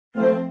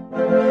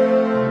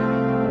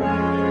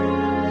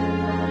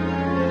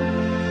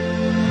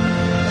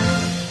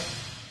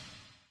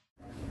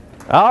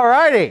All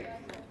righty.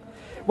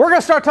 We're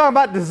going to start talking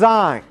about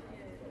design.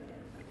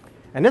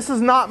 And this is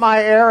not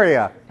my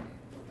area,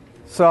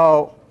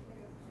 so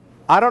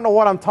I don't know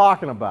what I'm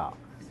talking about.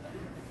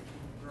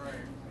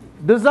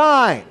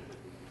 Design.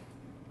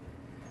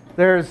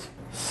 There's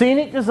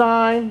scenic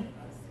design,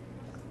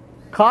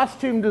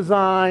 costume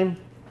design,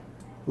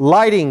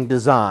 lighting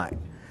design.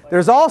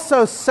 There's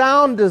also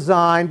sound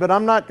design, but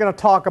I'm not going to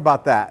talk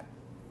about that.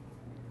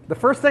 The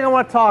first thing I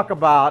want to talk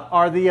about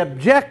are the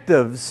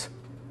objectives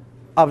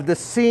of the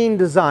scene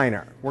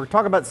designer. We're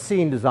talking about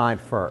scene design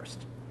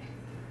first.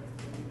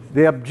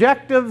 The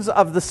objectives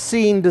of the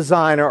scene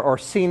designer or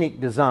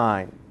scenic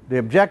design. The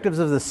objectives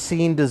of the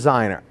scene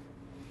designer.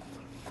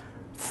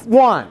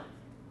 1,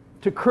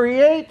 to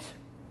create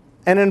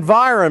an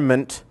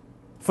environment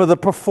for the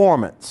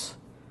performance.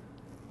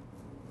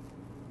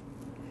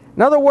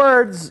 In other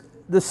words,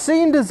 the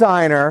scene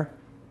designer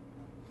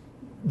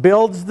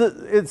builds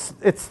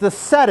it's the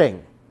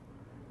setting,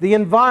 the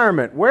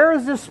environment. Where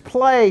is this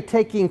play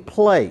taking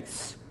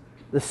place?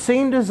 The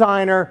scene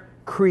designer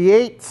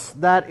creates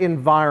that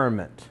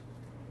environment.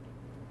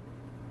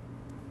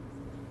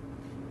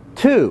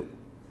 2,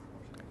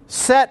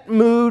 set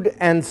mood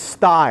and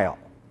style.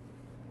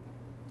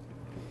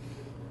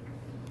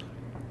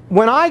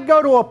 When I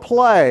go to a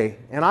play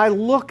and I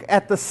look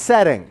at the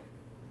setting,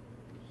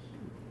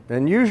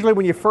 and usually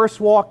when you first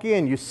walk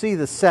in, you see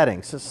the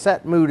setting, so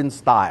set mood and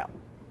style.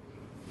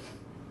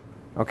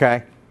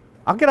 Okay?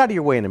 I'll get out of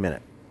your way in a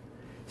minute.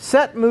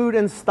 Set mood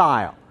and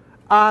style.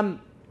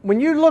 When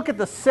you look at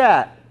the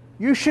set,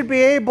 you should be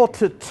able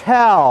to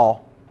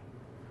tell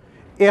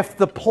if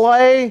the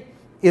play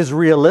is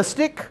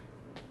realistic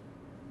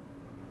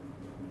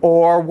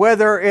or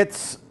whether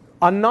it's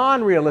a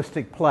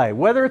non-realistic play,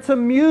 whether it's a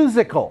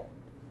musical,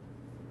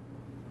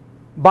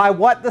 by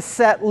what the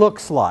set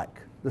looks like.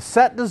 The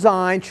set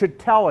design should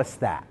tell us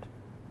that.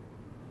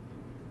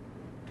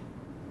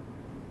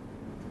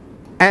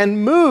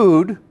 And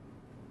mood,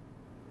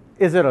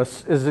 is this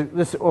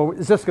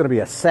going to be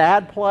a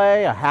sad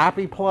play, a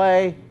happy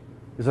play?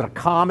 Is it a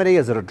comedy?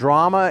 Is it a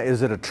drama?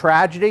 Is it a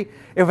tragedy?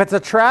 If it's a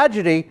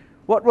tragedy,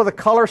 what will the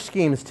color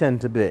schemes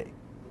tend to be?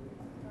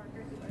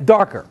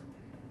 Darker.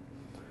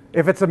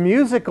 If it's a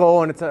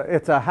musical and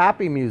it's a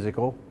happy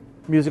musical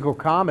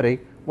comedy,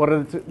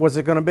 what's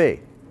it going to be?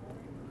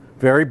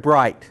 Very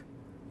bright,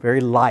 very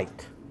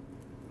light.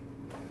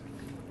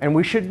 And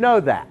we should know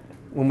that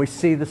when we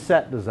see the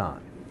set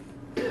design.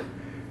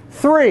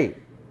 3,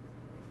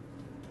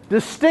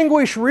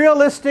 distinguish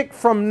realistic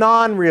from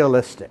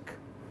non-realistic.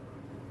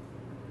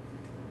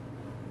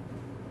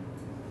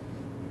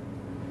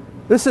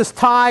 This is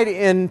tied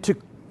into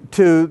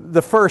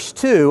the first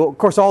two. Of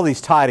course, all these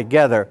tie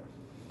together.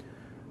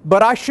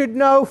 But I should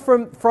know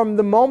from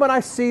the moment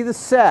I see the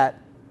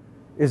set,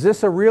 is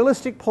this a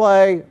realistic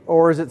play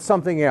or is it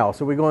something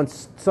else? Are we going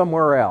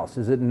somewhere else?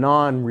 Is it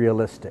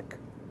non-realistic?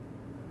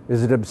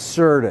 Is it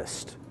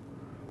absurdist?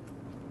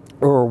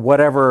 Or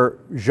whatever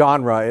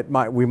genre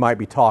we might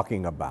be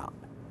talking about.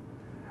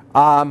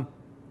 I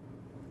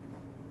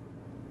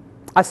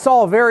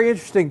saw a very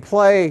interesting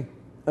play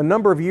a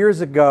number of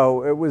years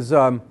ago. It was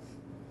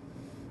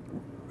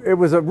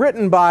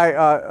written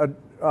by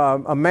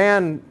a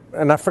man,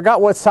 and I forgot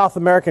what South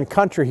American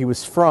country he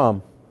was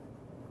from.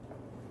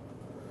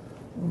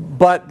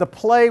 But the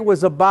play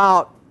was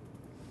about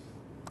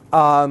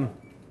a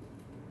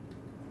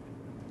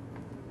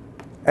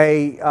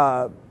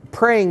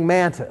praying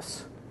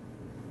mantis.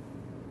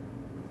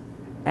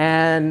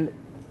 And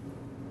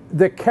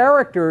the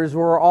characters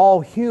were all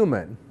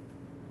human.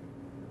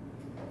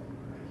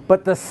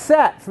 But the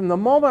set, from the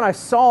moment I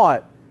saw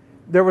it,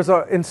 there was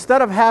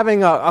instead of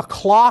having a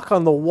clock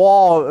on the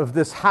wall of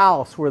this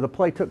house where the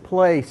play took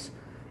place,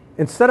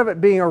 instead of it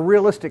being a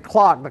realistic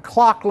clock, the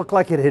clock looked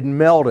like it had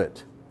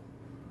melted.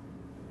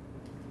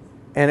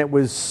 And it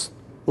was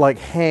like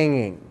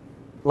hanging,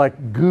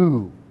 like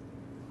goo.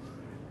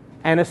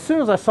 And as soon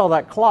as I saw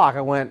that clock,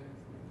 I went,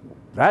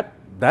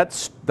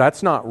 that's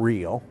not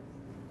real.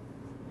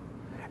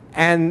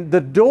 And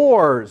the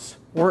doors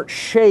weren't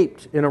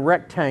shaped in a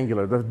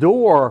rectangular. The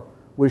door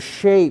was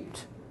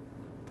shaped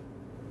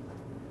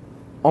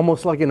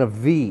almost like in a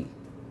V.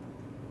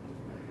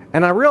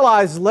 And I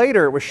realized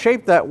later it was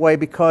shaped that way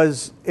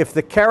because if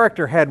the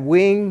character had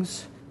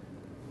wings,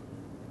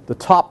 the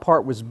top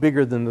part was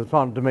bigger than the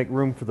top to make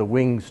room for the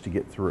wings to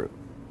get through.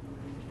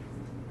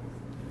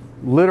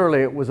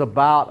 Literally, it was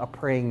about a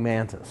praying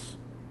mantis.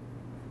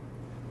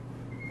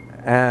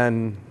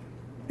 And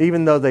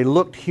even though they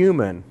looked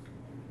human,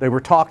 they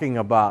were talking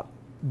about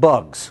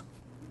bugs.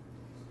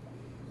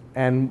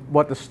 And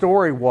what the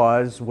story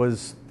was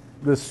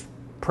this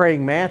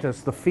praying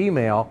mantis, the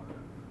female,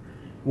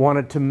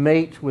 wanted to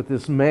mate with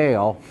this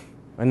male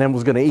and then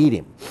was going to eat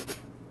him.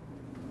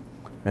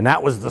 And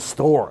that was the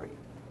story.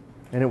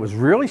 And it was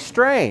really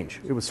strange.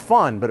 It was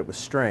fun, but it was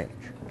strange.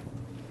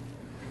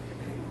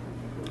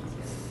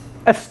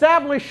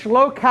 Establish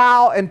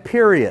locale and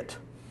period.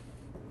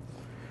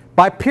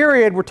 By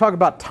period, we're talking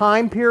about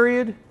time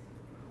period.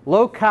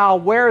 Locale,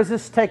 where is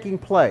this taking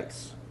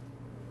place?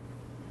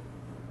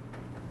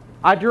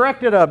 I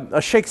directed a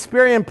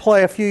Shakespearean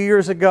play a few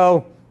years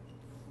ago,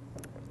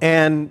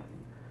 and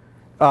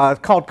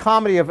called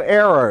Comedy of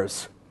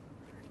Errors.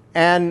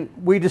 And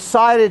we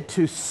decided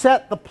to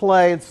set the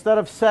play, instead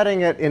of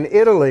setting it in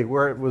Italy,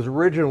 where it was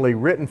originally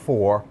written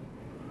for,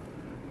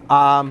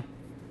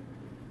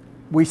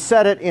 we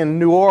set it in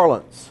New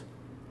Orleans.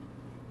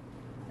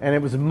 And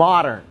it was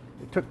modern.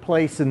 It took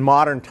place in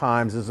modern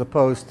times as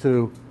opposed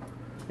to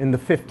in the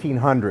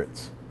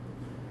 1500s.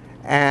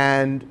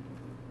 And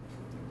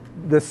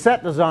the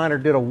set designer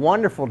did a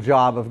wonderful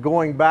job of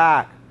going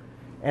back,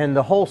 and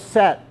the whole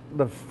set,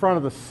 the front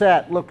of the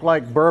set, looked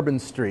like Bourbon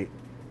Street.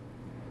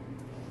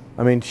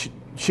 I mean,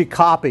 she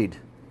copied.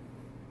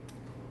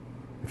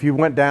 If you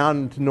went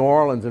down to New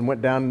Orleans and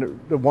went down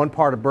to one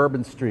part of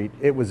Bourbon Street,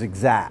 it was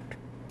exact.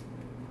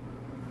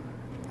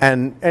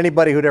 And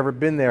anybody who'd ever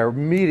been there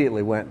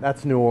immediately went,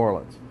 that's New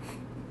Orleans.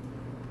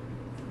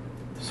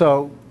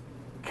 So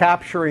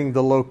capturing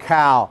the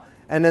locale.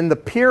 And then the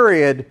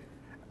period,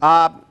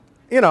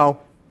 you know,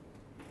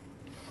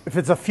 if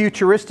it's a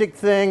futuristic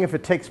thing, if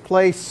it takes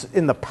place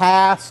in the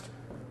past,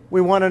 we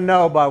want to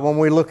know by when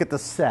we look at the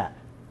set.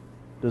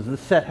 Does the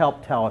set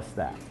help tell us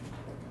that?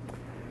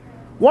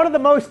 One of the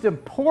most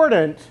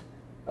important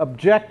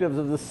objectives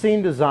of the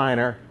scene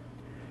designer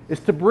is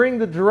to bring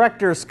the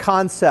director's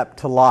concept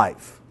to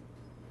life.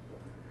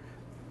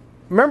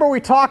 Remember,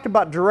 we talked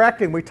about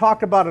directing. We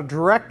talked about a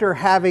director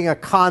having a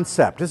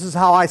concept. This is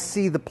how I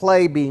see the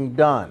play being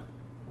done.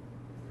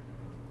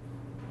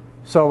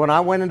 So when I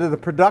went into the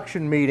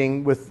production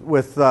meeting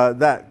with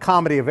that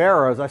Comedy of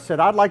Errors, I said,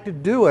 I'd like to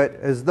do it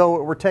as though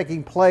it were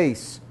taking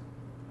place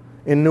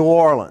in New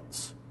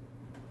Orleans.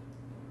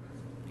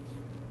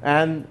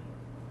 And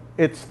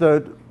it's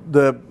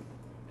the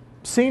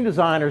scene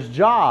designer's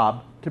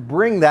job to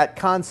bring that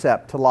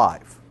concept to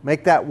life,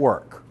 make that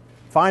work,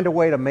 find a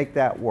way to make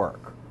that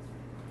work.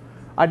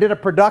 I did a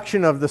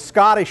production of the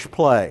Scottish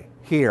play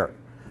here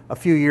a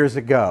few years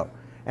ago,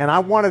 and I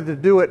wanted to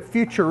do it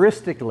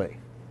futuristically,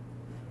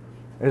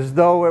 as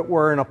though it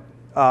were in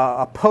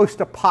a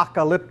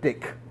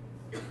post-apocalyptic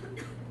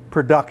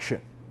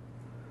production.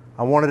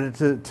 I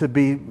wanted it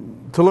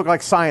to look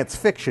like science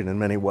fiction in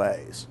many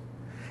ways.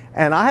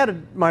 And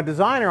my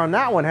designer on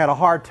that one had a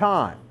hard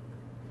time.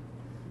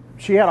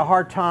 She had a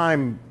hard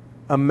time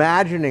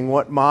imagining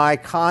what my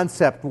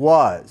concept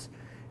was.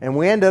 And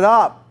we ended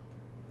up,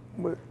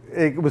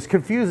 it was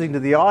confusing to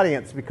the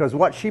audience, because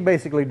what she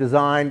basically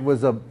designed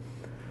was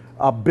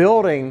a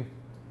building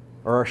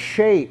or a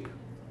shape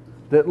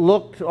that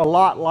looked a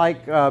lot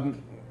like,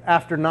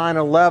 after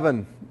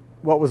 9/11,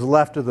 what was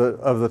left of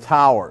the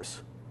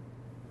towers.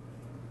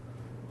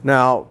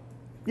 Now,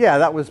 yeah,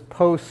 that was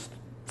post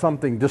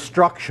something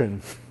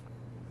destruction,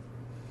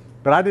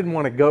 but I didn't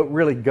want to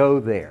really go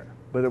there.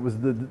 But it was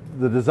the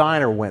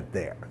designer went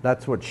there.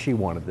 That's what she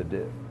wanted to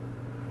do.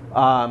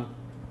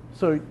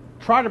 So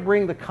try to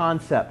bring the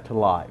concept to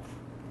life.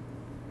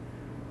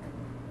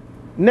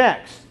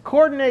 Next,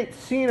 coordinate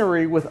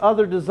scenery with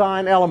other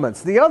design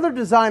elements. The other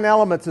design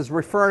elements is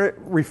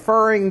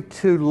referring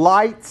to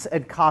lights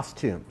and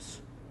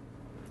costumes.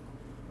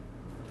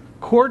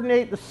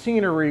 Coordinate the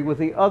scenery with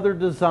the other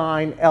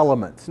design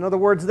elements. In other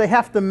words, they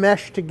have to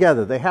mesh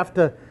together. They have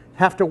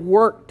to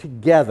work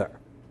together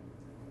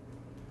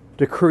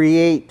to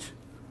create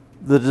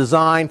the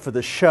design for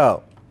the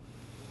show.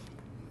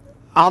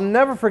 I'll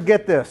never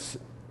forget this.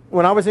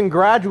 When I was in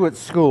graduate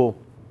school,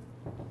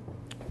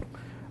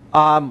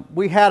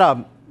 we had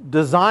a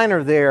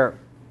designer there.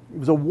 He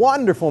was a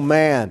wonderful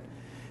man.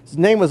 His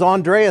name was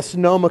Andreas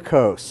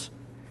Nomikos.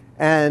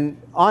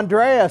 And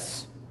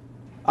Andreas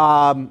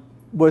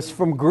was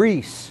from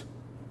Greece.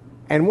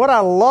 And what I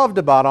loved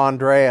about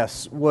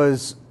Andreas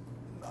was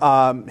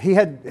he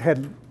had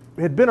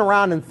been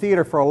around in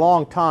theater for a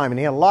long time, and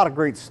he had a lot of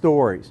great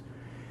stories.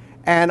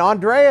 And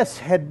Andreas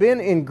had been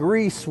in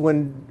Greece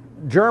when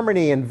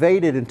Germany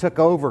invaded and took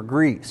over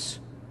Greece.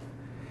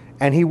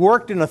 And he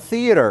worked in a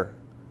theater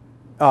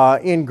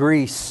in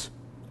Greece.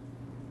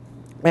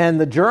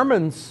 And the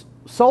German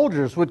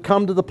soldiers would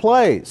come to the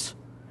plays.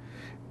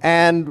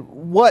 And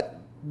what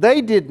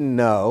they didn't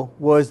know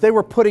was they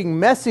were putting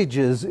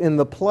messages in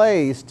the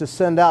plays to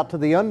send out to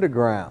the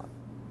underground.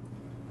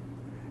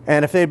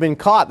 And if they'd been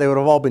caught, they would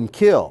have all been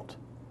killed.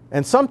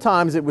 And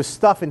sometimes it was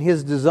stuff in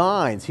his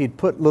designs. He'd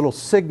put little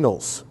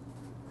signals,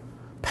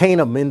 paint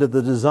them into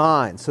the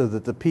design so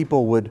that the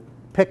people would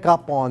pick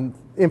up on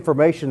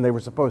information they were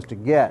supposed to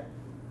get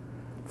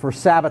for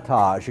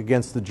sabotage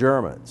against the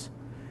Germans.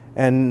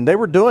 And they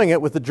were doing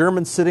it with the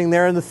Germans sitting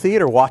there in the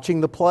theater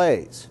watching the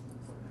plays.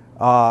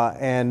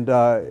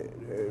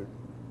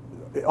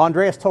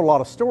 Andreas told a lot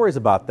of stories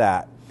about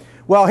that.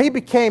 Well, he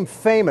became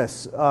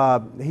famous.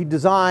 He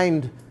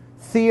designed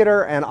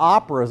theater and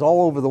operas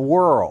all over the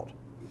world.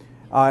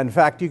 In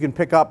fact, you can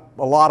pick up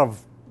a lot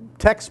of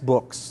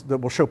textbooks that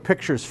will show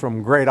pictures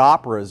from great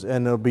operas,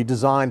 and they'll be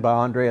designed by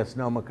Andreas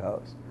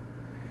Nomikos.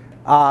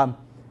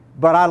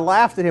 But I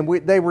laughed at him.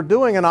 They were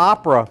doing an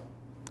opera.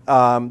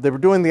 They were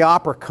doing the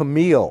opera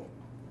Camille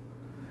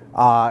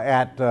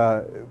at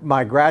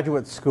my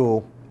graduate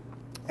school.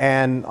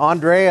 And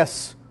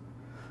Andreas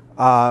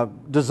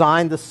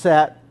designed the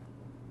set,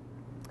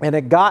 and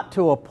it got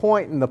to a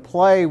point in the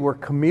play where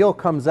Camille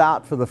comes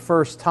out for the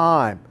first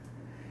time.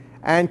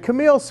 And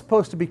Camille's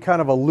supposed to be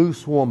kind of a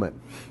loose woman.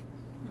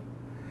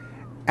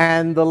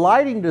 And the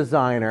lighting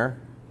designer,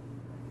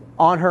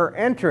 on her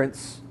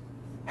entrance,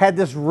 had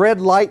this red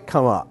light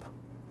come up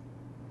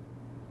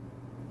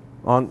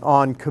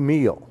on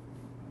Camille.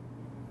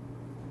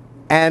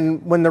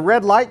 And when the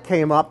red light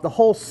came up, the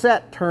whole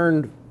set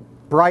turned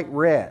bright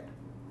red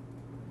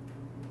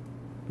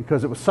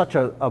because it was such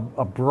a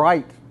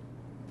bright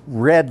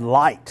red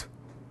light.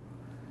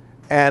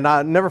 And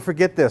I'll never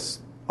forget this.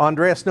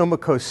 Andreas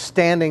Nomiko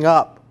standing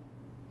up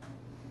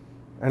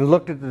and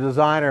looked at the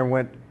designer and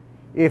went,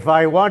 "If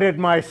I wanted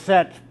my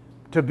set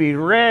to be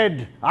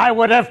red, I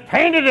would have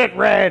painted it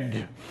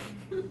red."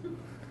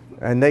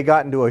 And they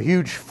got into a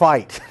huge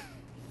fight.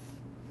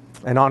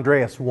 And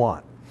Andreas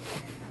won.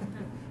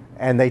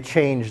 And they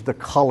changed the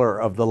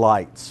color of the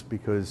lights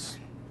because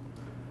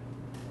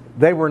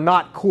they were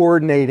not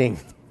coordinating.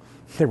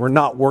 They were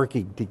not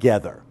working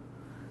together.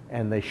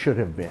 And they should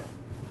have been.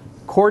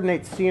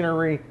 Coordinate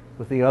scenery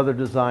with the other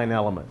design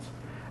elements.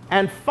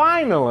 And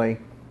finally,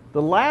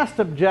 the last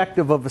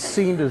objective of a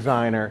scene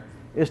designer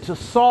is to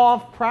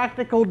solve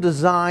practical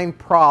design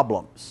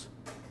problems.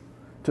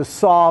 To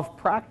solve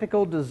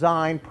practical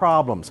design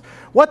problems.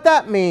 What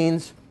that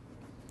means,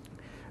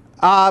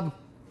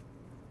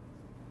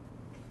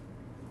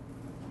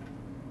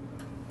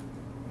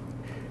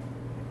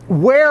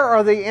 where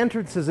are the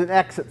entrances and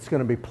exits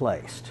going to be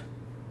placed?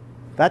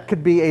 That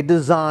could be a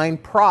design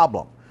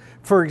problem.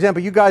 For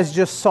example, you guys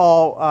just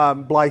saw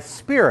Blythe's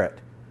Spirit.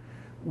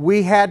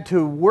 We had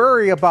to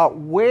worry about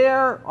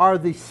where are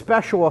the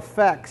special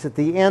effects at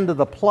the end of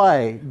the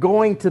play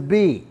going to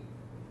be.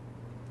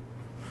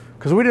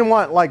 Because we didn't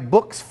want like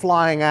books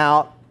flying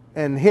out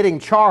and hitting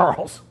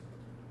Charles.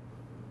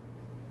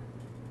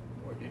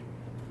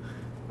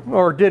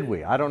 Or did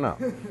we? I don't know.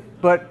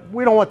 But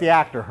we don't want the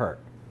actor hurt.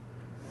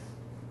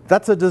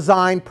 That's a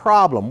design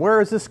problem.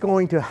 Where is this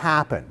going to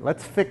happen?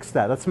 Let's fix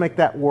that. Let's make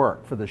that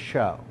work for the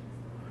show.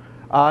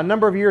 A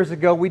number of years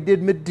ago, we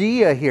did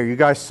Medea here. You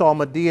guys saw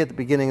Medea at the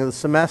beginning of the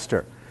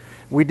semester.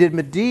 We did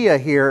Medea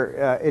here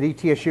at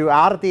ETSU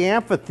out at the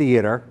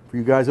amphitheater, for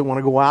you guys that want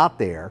to go out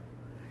there.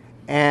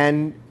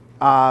 And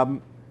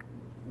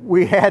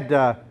we had,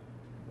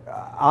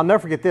 I'll never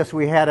forget this,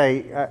 we had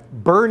a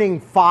burning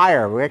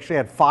fire. We actually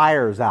had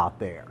fires out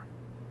there.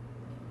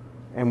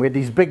 And we had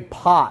these big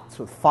pots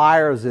with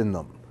fires in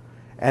them.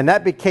 And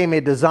that became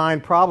a design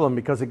problem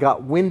because it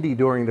got windy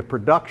during the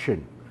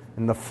production.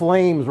 And the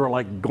flames were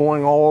like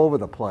going all over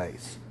the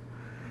place.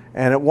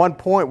 And at one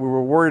point we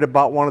were worried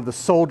about one of the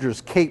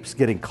soldiers' capes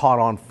getting caught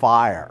on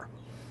fire.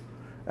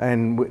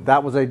 And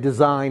that was a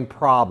design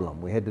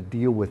problem. We had to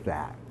deal with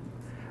that.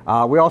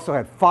 We also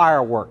had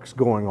fireworks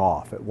going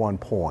off at one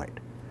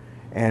point.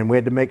 And we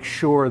had to make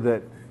sure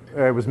that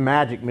it was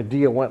magic.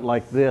 Medea went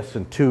like this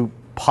and two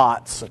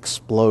pots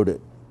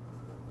exploded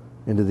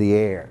into the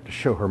air to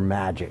show her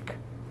magic.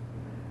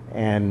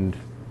 And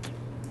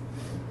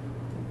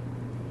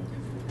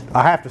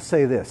I have to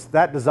say this,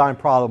 that design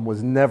problem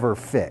was never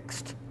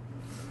fixed.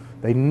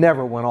 They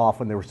never went off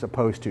when they were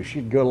supposed to.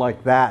 She'd go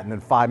like that, and then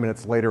 5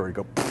 minutes later it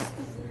would go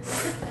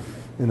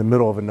in the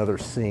middle of another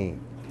scene.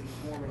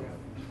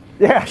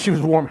 Yeah, she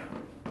was warming.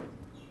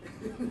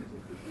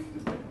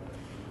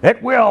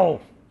 It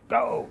will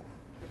go.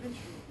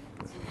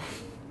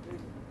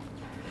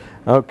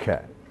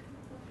 Okay.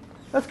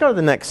 Let's go to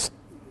the next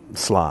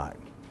slide.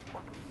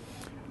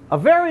 A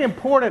very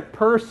important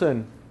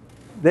person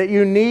that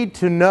you need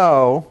to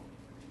know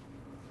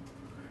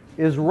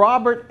is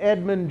Robert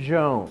Edmund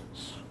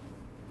Jones.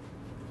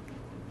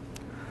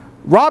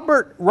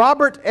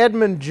 Robert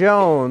Edmund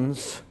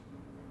Jones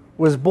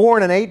was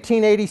born in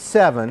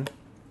 1887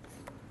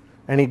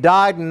 and he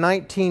died in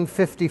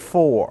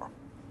 1954.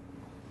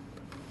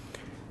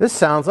 This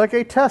sounds like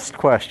a test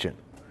question.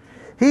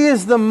 He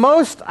is the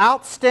most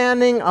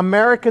outstanding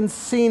American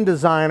scene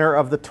designer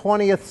of the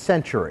 20th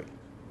century.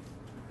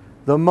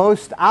 The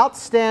most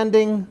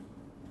outstanding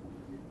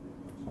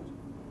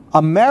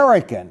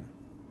American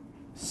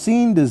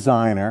scene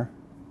designer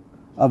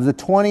of the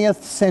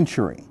 20th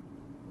century.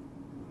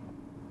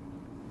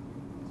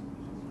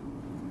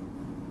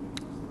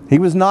 He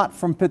was not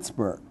from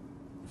Pittsburgh.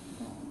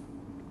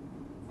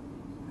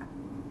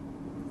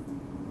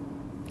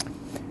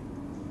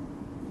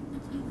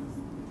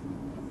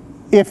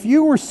 If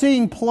you were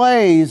seeing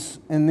plays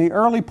in the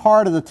early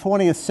part of the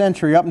 20th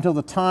century, up until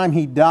the time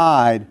he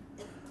died,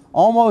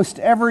 almost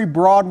every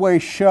Broadway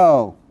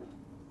show,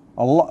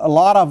 a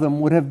lot of them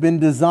would have been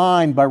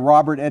designed by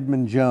Robert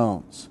Edmund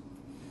Jones.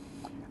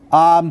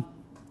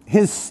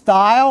 His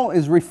style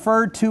is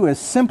referred to as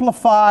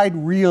simplified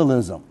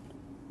realism.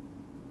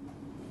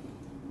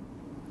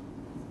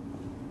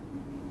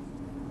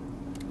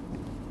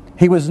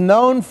 He was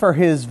known for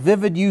his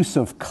vivid use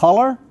of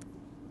color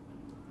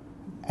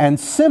and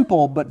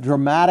simple but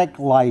dramatic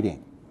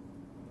lighting.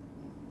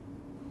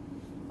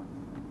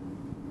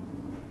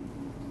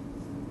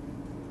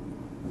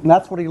 And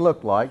that's what he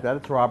looked like.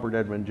 That's Robert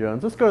Edmund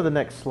Jones. Let's go to the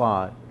next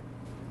slide.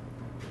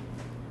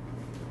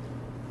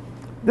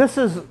 This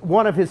is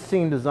one of his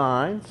scene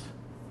designs.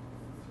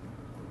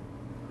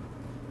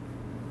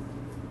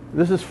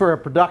 This is for a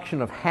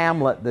production of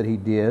Hamlet that he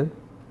did.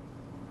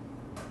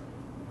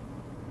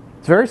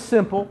 It's very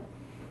simple,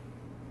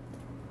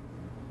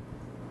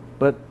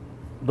 but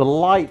the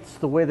lights,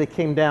 the way they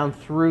came down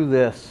through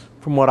this,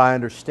 from what I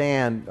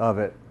understand of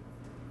it,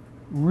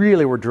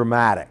 really were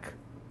dramatic.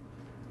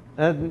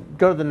 And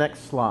go to the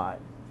next slide.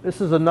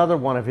 This is another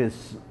one of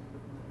his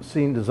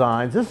scene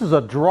designs. This is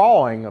a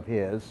drawing of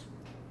his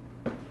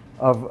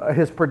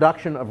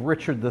production of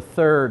Richard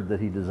III that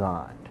he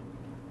designed.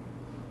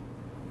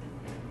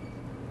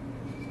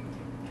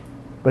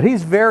 But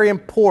he's very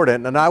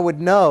important, and I would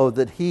know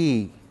that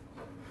he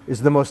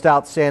is the most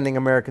outstanding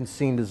American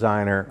scene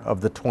designer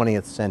of the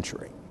 20th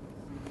century.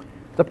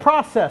 The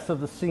process of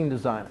the scene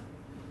designer.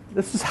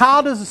 This is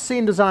how does a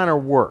scene designer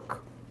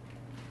work?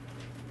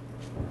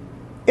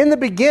 In the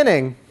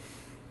beginning,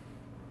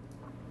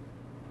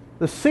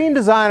 the scene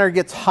designer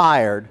gets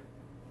hired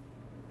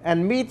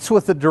and meets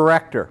with the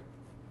director,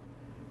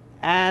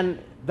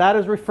 and that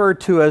is referred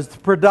to as the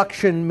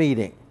production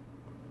meeting.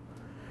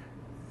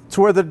 It's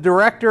where the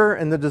director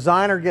and the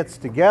designer gets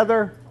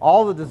together.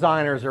 All the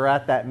designers are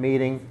at that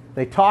meeting.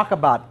 They talk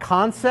about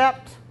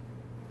concept,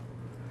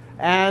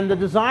 and the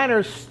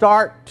designers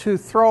start to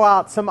throw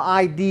out some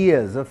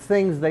ideas of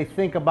things they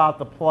think about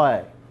the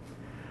play.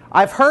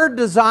 I've heard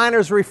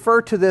designers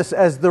refer to this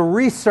as the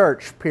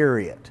research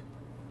period.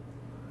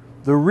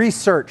 The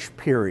research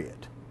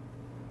period.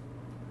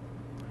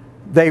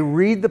 They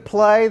read the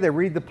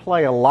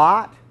play a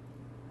lot,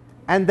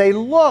 and they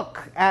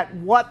look at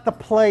what the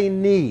play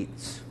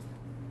needs.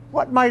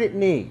 What might it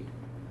need?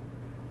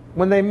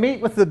 When they meet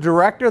with the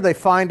director, they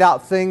find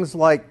out things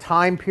like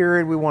time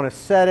period we want to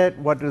set it,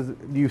 what do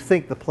you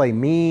think the play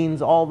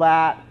means, all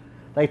that.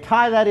 They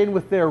tie that in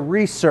with their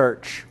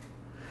research,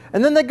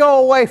 and then they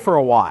go away for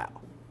a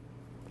while.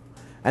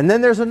 And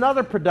then there's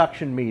another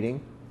production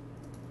meeting,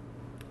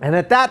 and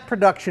at that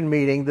production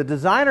meeting, the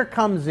designer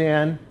comes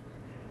in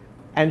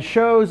and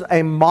shows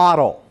a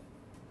model.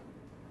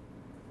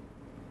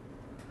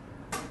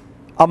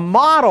 A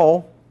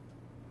model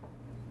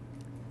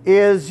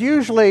is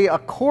usually a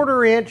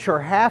 1/4 inch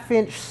or 1/2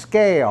 inch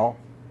scale,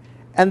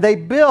 and they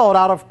build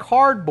out of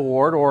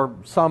cardboard or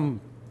something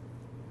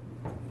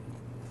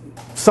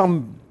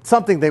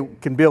they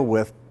can build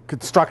with,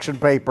 construction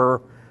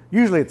paper.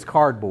 Usually it's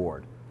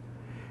cardboard.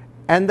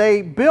 And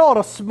they build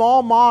a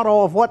small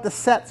model of what the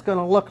set's going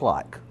to look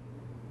like.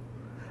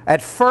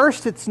 At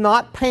first it's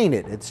not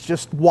painted, it's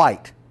just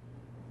white.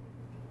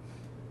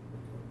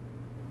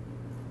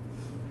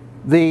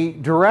 The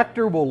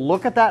director will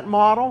look at that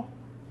model,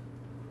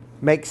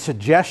 make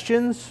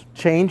suggestions,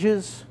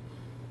 changes,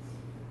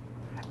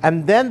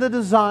 and then the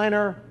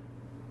designer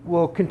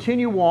will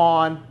continue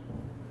on.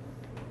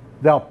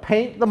 They'll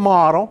paint the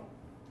model,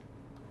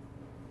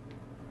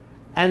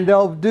 and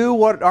they'll do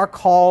what are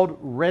called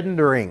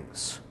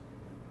renderings.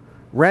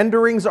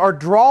 Renderings are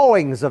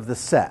drawings of the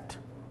set.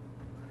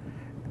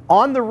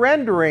 On the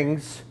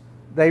renderings,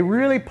 they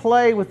really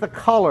play with the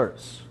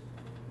colors,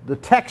 the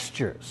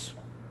textures,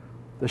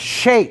 the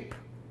shape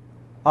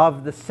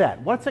of the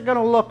set. What's it going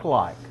to look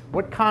like?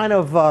 What kind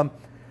of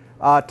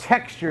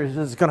textures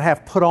is it going to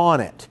have put on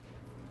it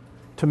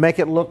to make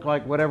it look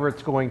like whatever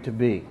it's going to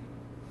be?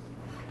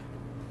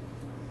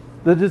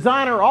 The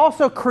designer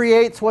also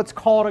creates what's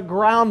called a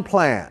ground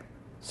plan,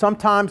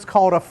 sometimes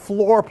called a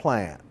floor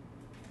plan.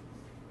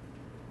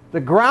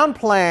 The ground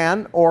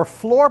plan or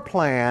floor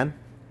plan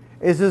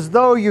is as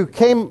though you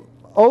came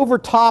over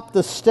top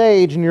the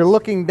stage and you're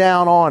looking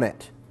down on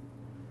it.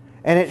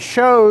 And it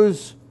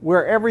shows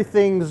where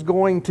everything's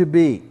going to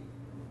be.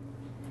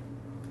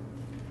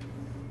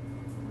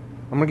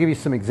 I'm going to give you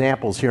some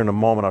examples here in a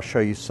moment. I'll show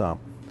you some.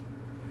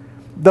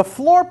 The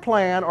floor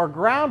plan or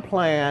ground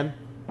plan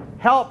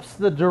helps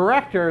the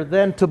director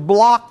then to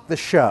block the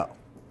show.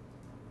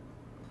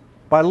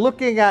 By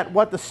looking at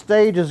what the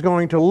stage is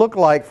going to look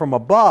like from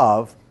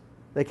above,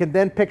 they can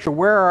then picture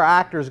where our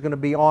actor is going to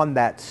be on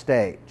that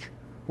stage.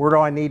 Where do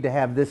I need to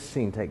have this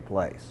scene take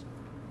place?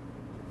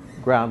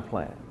 Ground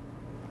plan.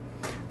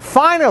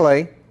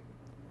 Finally,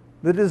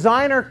 the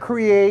designer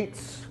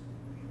creates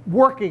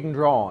working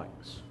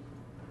drawings.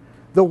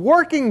 The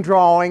working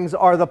drawings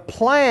are the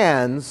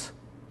plans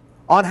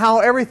on how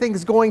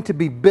everything's going to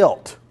be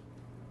built.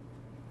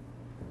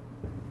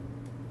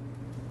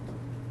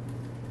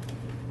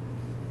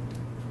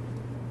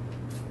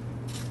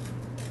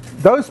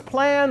 Those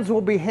plans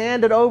will be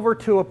handed over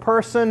to a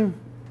person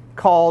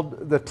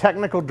called the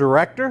technical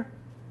director.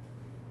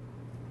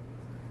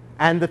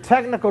 And the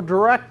technical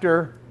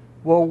director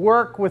will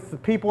work with the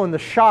people in the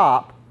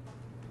shop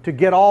to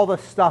get all the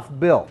stuff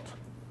built.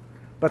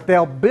 But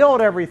they'll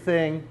build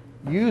everything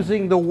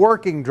using the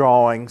working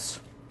drawings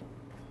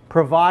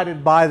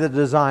provided by the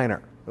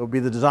designer. It will be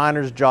the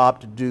designer's job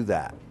to do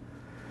that.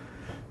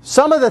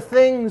 Some of the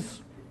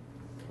things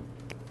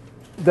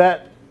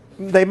that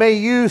they may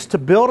use to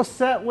build a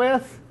set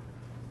with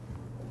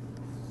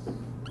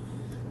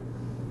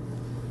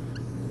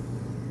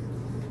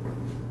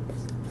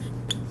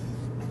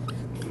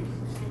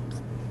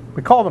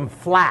We call them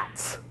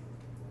flats.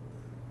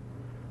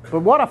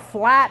 But what a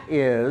flat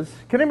is,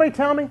 can anybody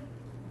tell me?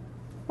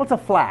 What's a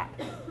flat?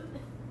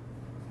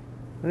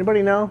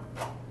 Anybody know?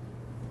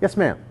 Yes,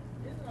 ma'am.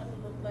 Isn't like a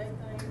little flat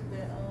thing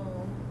that,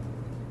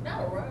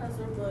 not a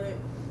riser, but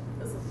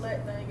it's a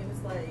flat thing and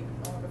it's like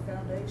on the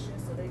foundation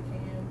so they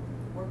can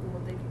work with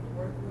what they can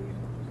work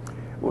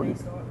with when they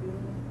start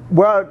building?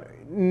 Well,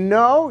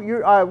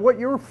 no. What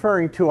you're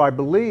referring to, I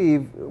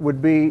believe,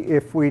 would be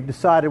if we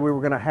decided we were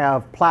going to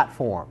have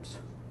platforms.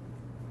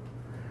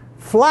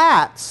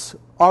 Flats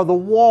are the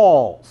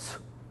walls.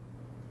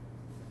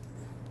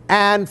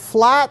 And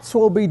flats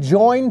will be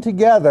joined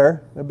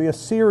together. There'll be a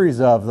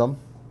series of them.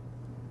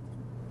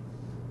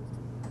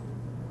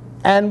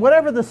 And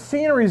whatever the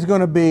scenery is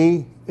going to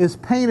be is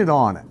painted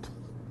on it.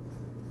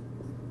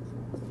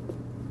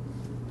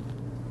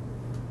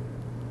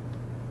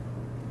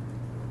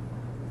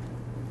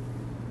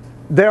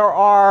 There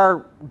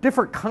are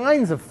different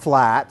kinds of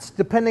flats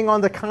depending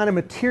on the kind of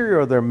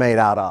material they're made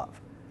out of.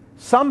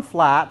 Some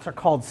flats are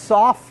called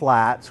soft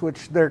flats,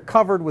 which they're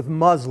covered with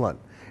muslin.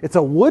 It's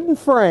a wooden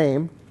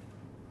frame,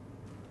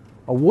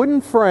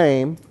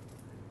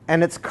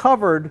 and it's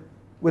covered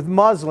with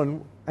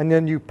muslin, and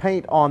then you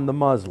paint on the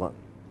muslin.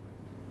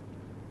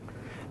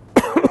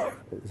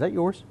 Is that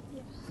yours?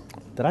 Yes.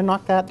 Did I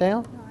knock that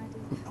down? No, I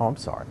didn't. Oh, I'm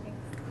sorry.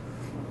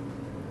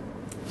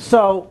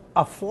 So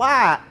a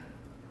flat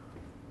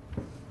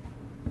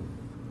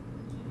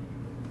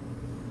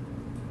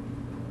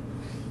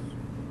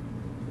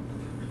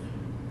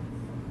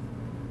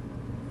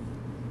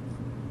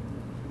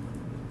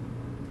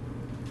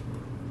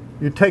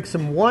you take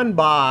some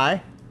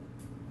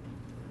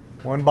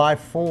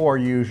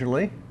 1x4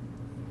 usually,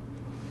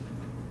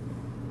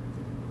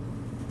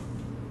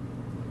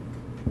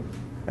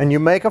 and you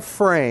make a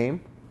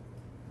frame.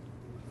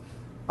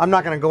 I'm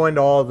not going to go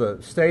into all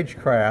the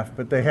stagecraft,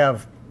 but they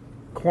have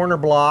corner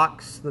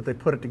blocks that they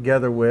put it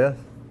together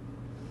with.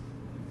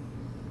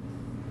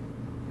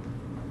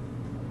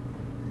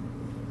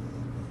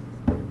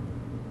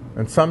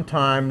 And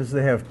sometimes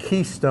they have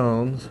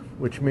keystones,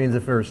 which means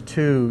if there's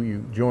two,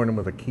 you join them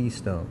with a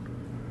keystone.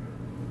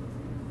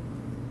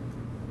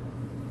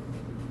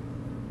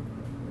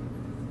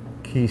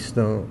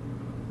 Keystone.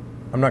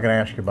 I'm not going to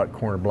ask you about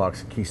corner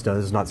blocks and keystones.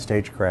 This is not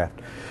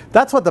stagecraft.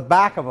 That's what the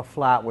back of a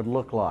flat would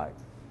look like.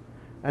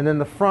 And then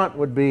the front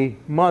would be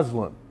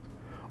muslin.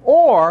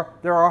 Or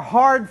there are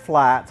hard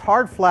flats.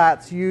 Hard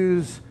flats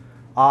use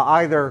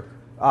either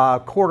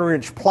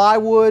 1/4-inch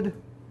plywood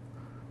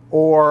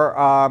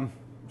or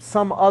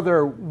some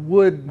other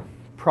wood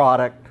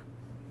product,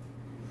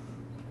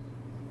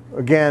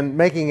 again,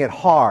 making it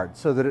hard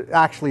so that it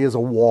actually is a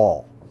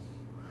wall.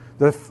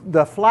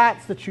 The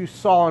flats that you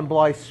saw in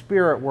Blythe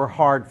Spirit were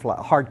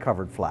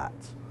hard-covered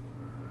flats.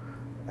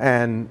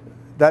 And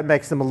that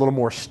makes them a little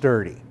more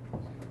sturdy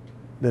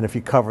than if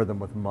you cover them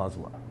with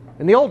muslin.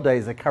 In the old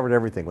days, they covered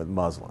everything with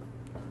muslin.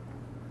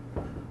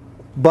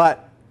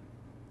 But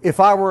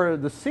if I were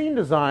the scene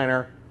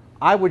designer,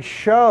 I would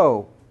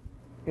show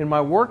in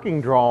my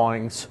working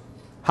drawings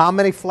how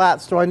many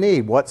flats do I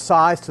need, what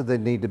size do they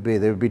need to be.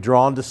 They would be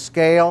drawn to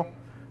scale,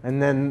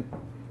 and then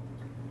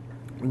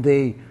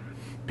the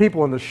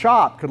people in the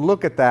shop could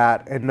look at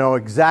that and know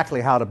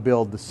exactly how to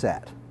build the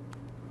set.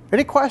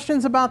 Any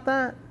questions about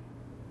that?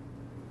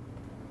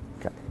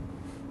 Okay.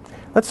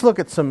 Let's look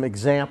at some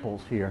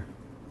examples here.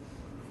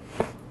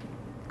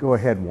 Go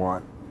ahead,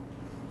 Warren.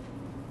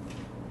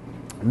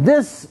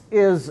 This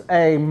is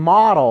a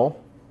model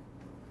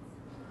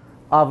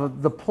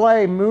of the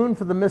play Moon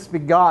for the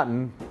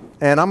Misbegotten,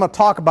 and I'm going to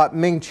talk about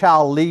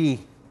Ming-Chao Lee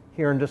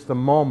here in just a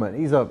moment.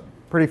 He's a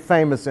pretty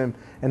famous and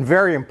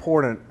very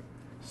important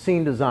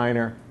scene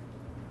designer.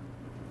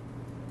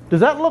 Does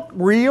that look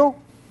real?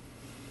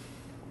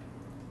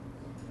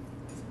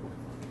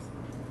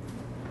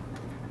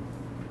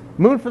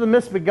 Moon for the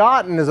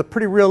Misbegotten is a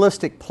pretty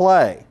realistic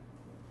play.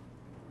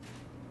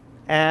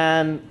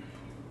 And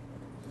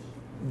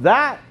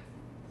that,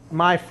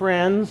 my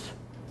friends,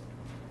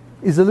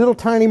 is a little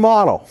tiny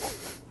model.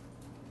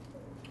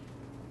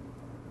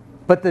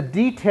 But the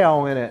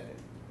detail in it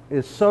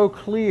is so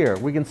clear.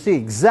 We can see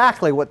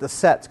exactly what the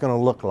set's going to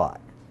look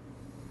like.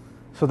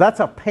 So that's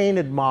a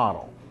painted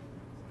model.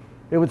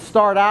 It would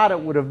start out, it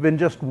would have been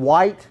just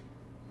white,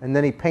 and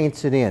then he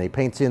paints it in. He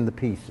paints in the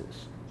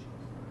pieces.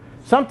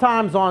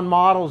 Sometimes on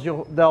models,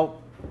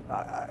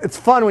 it's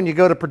fun when you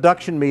go to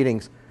production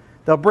meetings.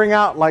 They'll bring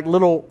out like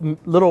little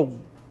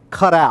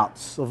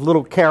cutouts of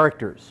little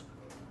characters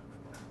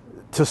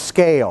to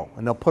scale,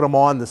 and they'll put them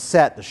on the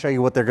set to show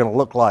you what they're going to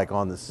look like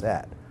on the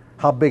set,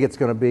 how big it's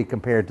going to be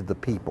compared to the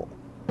people.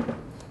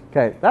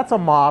 Okay, that's a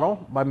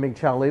model by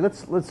Ming-Chao Lee.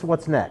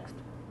 What's next?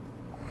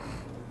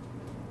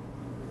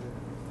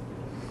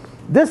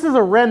 This is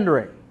a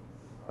rendering.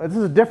 This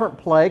is a different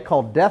play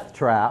called Death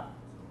Trap.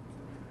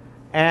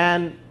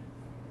 And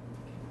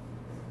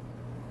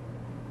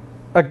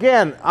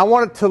again, I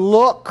want it to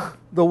look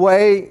the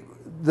way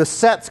the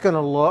set's going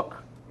to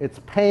look. It's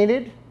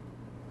painted.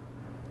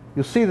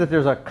 You'll see that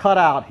there's a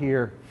cutout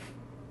here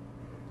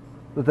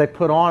that they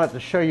put on it to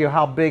show you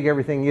how big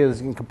everything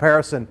is in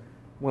comparison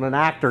when an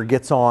actor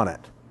gets on it.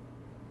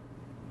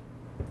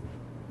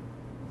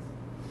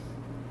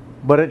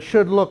 But it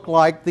should look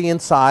like the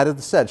inside of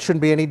the set. It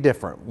shouldn't be any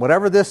different.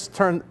 Whatever this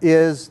turn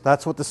is,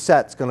 that's what the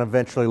set's going to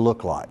eventually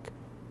look like.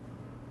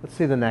 Let's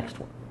see the next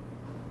one.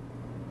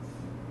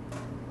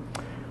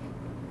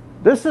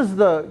 This is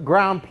the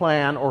ground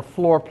plan or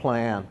floor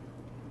plan.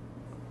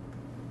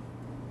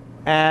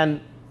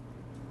 And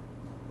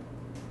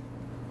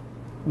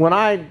when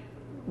I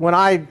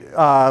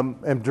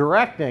am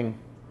directing,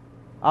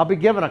 I'll be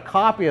given a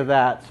copy of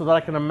that so that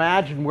I can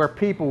imagine where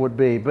people would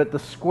be. But the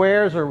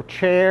squares are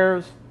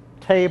chairs,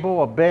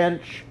 table, a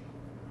bench,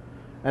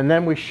 and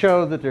then we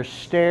show that there's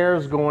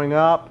stairs going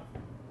up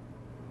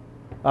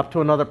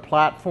to another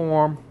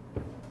platform.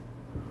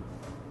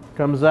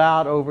 Comes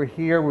out over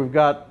here. We've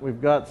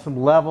got some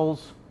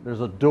levels.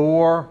 There's a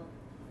door,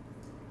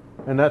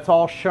 and that's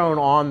all shown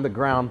on the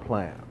ground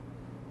plan.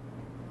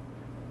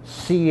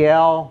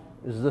 CL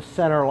is the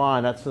center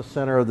line. That's the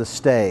center of the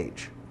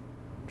stage.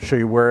 Show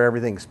you where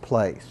everything's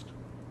placed.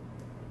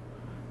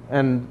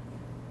 And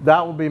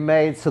that will be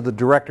made so the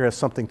director has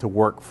something to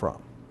work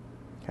from.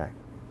 Okay.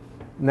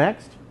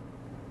 Next.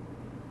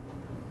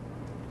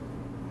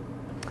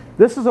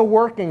 This is a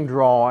working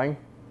drawing,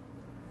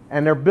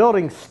 and they're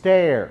building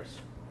stairs.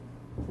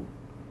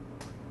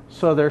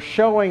 So they're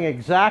showing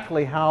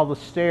exactly how the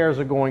stairs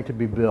are going to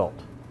be built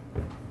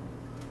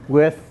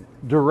with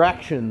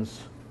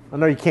directions. I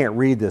know you can't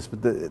read this,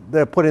 but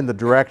they'll put in the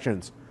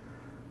directions.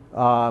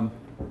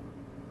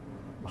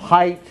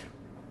 Height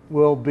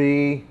will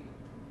be,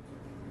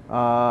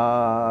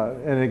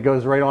 and it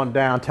goes right on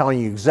down telling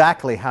you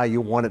exactly how you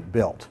want it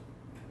built.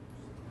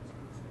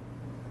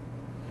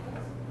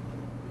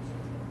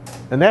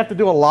 And they have to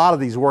do a lot of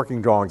these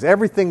working drawings.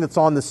 Everything that's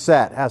on the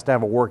set has to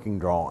have a working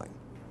drawing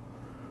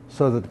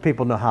so that the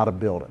people know how to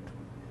build it.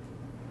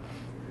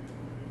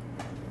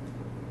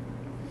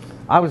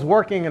 I was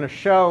working in a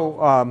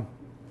show,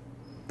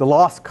 The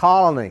Lost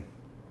Colony.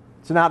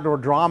 It's an outdoor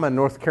drama in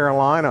North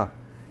Carolina.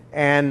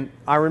 And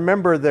I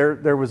remember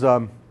there was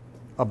a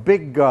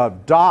big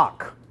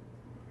dock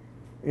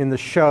in the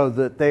show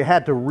that they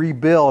had to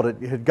rebuild.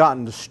 It had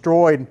gotten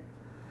destroyed.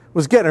 It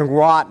was getting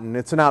rotten.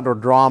 It's an outdoor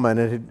drama,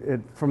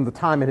 and from the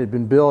time it had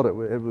been built, it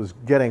was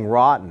getting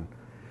rotten.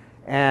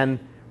 And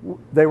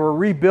they were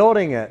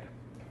rebuilding it,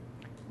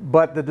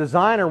 but the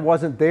designer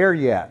wasn't there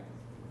yet.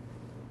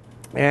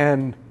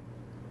 And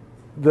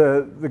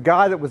the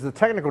guy that was the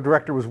technical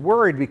director was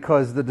worried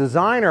because the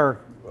designer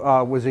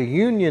was a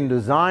union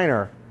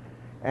designer,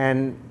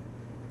 and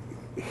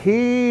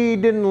he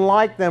didn't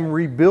like them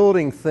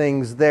rebuilding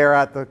things there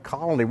at the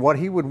colony. What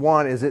he would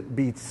want is it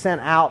be sent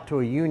out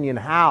to a union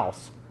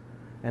house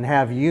and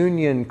have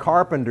union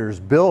carpenters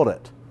build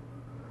it.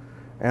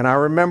 And I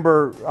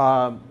remember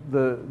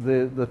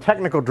the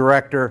technical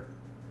director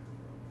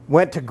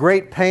went to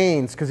great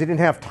pains because he didn't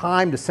have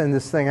time to send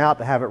this thing out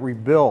to have it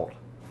rebuilt.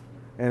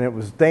 And it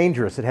was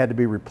dangerous. It had to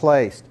be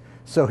replaced.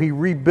 So he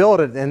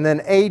rebuilt it and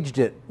then aged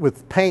it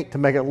with paint to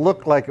make it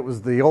look like it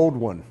was the old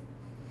one.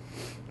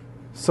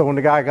 So when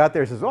the guy got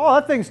there, he says, "Oh,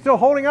 that thing's still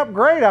holding up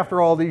great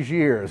after all these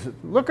years. It's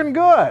looking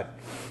good."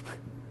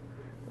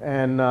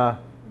 And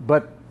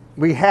but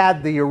we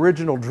had the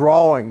original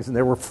drawings, and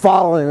they were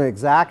following it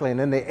exactly, and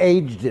then they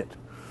aged it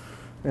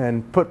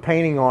and put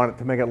painting on it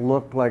to make it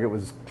look like it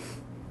was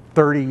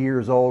 30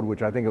 years old,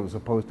 which I think it was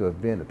supposed to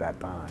have been at that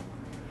time.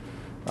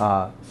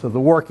 So the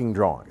working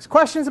drawings.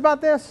 Questions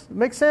about this?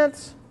 Make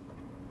sense?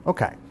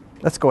 Okay,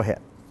 let's go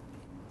ahead.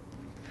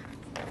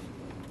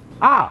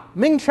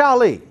 Ming Chao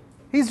Li.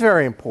 He's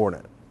very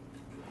important.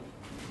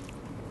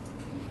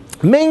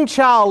 Ming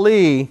Chao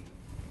Li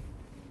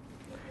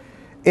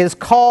is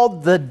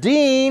called the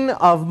Dean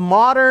of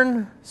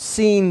Modern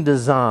Scene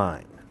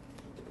Design.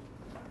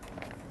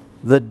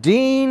 The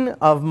Dean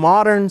of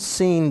Modern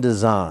Scene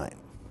Design.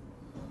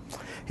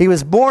 He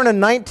was born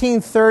in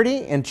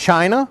 1930 in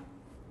China.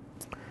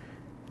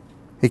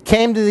 He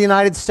came to the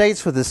United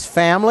States with his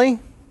family.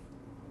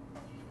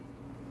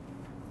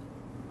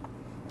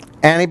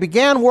 And he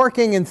began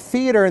working in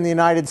theater in the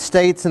United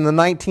States in the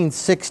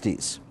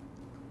 1960s.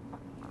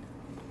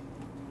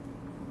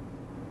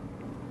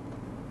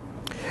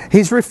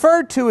 He's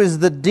referred to as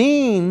the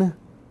Dean,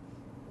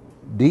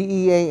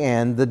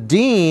 D-E-A-N, the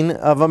Dean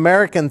of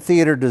American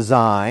Theater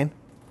Design,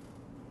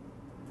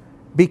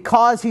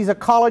 because he's a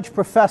college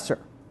professor.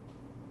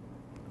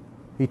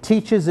 He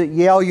teaches at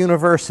Yale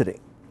University.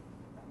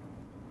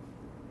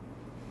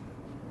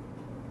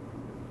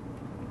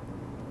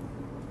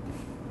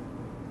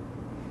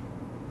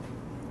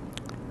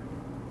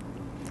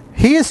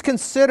 He is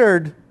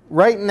considered,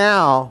 right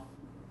now,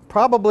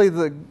 probably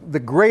the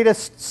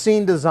greatest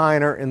scene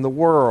designer in the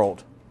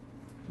world,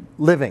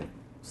 living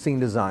scene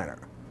designer.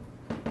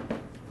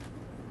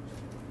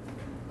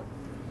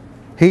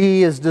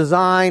 He is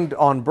designed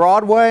on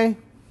Broadway.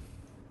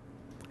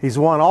 He's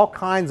won all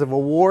kinds of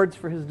awards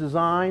for his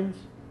designs.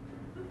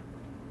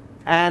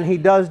 And he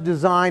does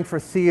design for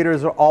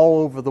theaters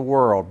all over the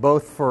world,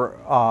 both for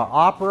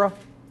opera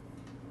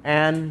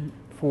and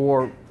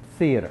for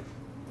theater.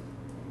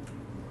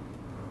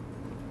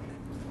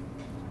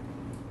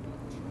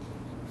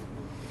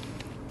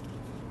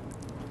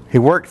 He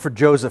worked for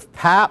Joseph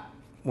Papp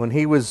when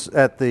he was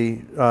at the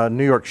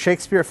New York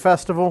Shakespeare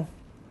Festival.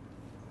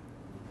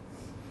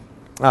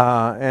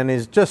 And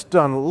he's just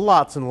done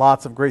lots and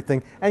lots of great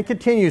things and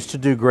continues to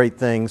do great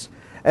things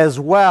as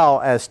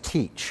well as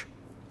teach.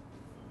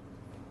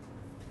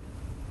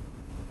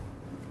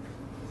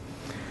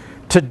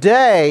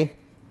 Today,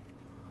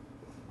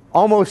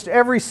 almost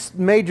every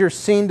major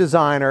scene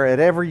designer at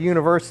every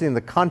university in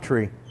the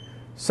country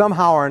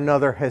somehow or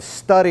another has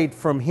studied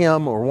from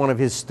him or one of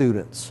his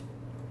students.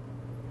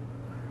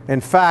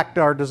 In fact,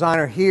 our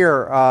designer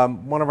here,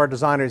 one of our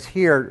designers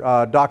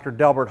here, Dr.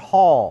 Delbert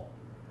Hall,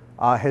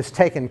 has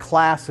taken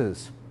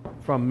classes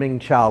from Ming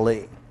Chao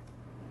Lee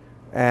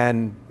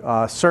and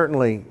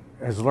certainly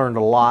has learned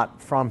a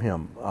lot from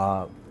him.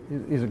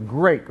 He's a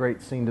great,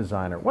 great scene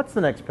designer. What's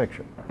the next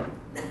picture?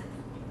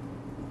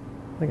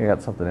 I think I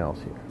got something else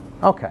here.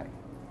 Okay.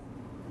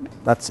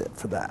 That's it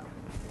for that.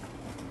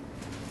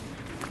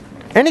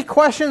 Any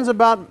questions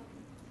about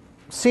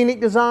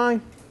scenic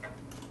design?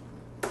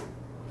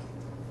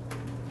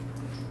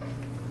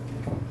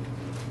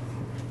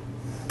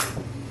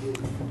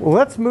 Well,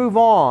 let's move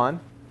on.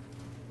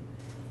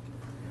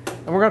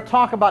 And we're going to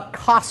talk about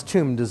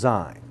costume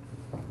design.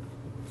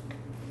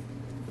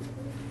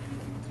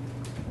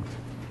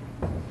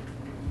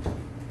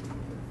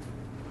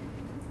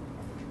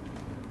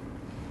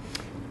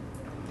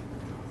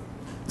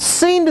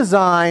 Scene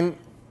design,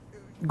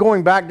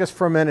 going back just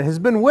for a minute, has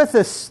been with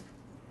us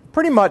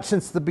pretty much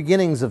since the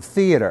beginnings of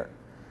theater.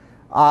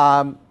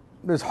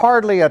 There's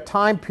hardly a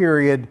time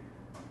period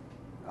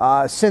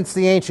since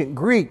the ancient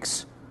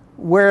Greeks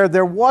where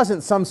there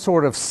wasn't some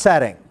sort of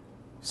setting,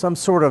 some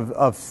sort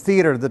of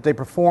theater that they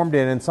performed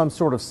in and some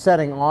sort of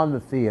setting on the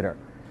theater.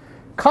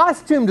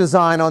 Costume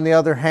design, on the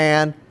other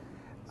hand,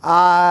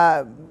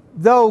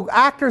 though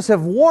actors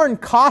have worn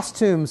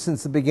costumes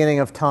since the beginning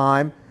of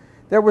time,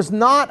 there was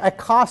not a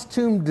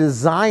costume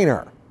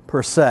designer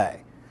per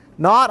se.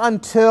 Not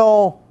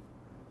until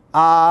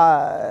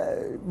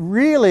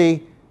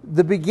really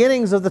the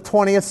beginnings of the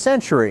 20th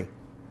century,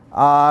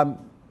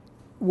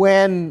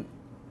 when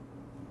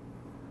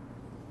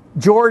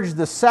George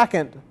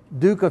II,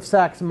 Duke of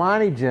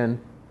Saxe-Meiningen,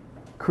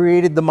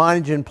 created the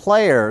Meiningen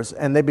Players,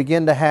 and they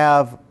began to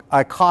have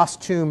a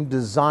costume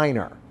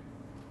designer.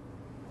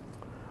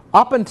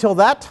 Up until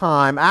that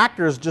time,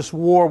 actors just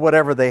wore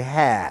whatever they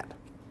had.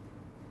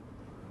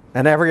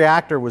 And every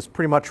actor was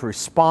pretty much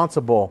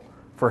responsible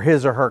for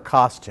his or her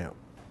costume.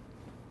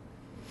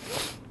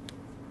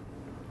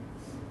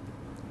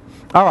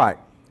 All right.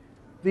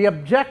 The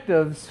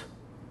objectives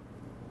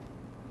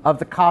of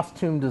the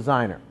costume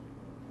designer.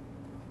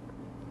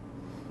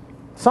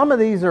 Some of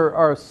these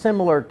are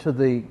similar to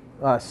the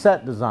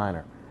set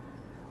designer.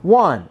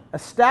 1,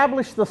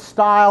 establish the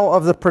style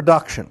of the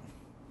production.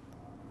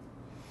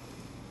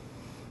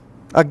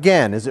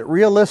 Again, is it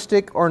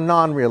realistic or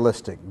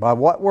non-realistic? By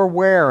what we're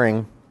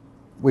wearing,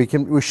 we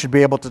should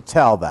be able to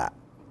tell that.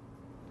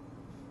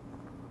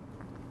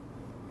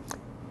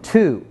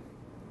 2,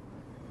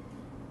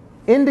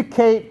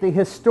 indicate the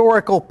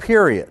historical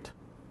period.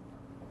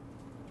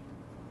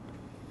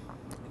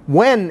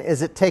 When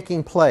is it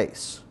taking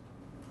place?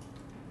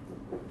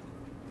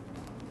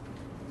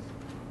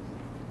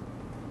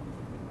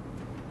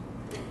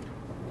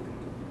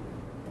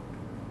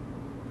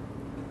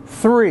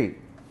 3,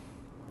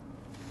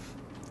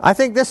 I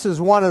think this is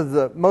one of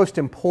the most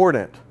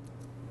important.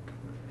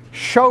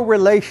 Show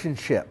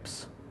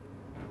relationships.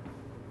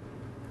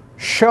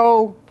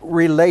 Show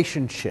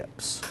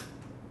relationships.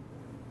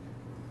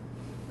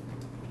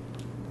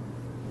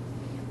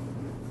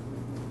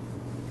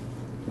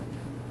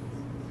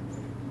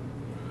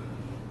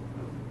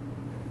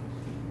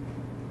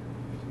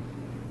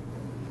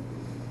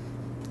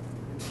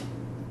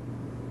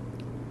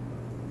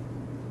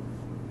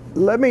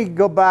 Let me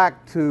go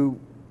back to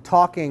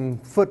talking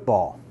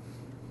football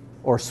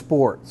or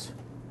sports.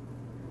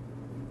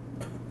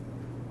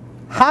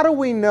 How do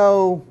we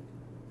know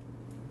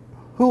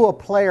who a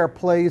player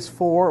plays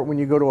for when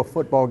you go to a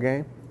football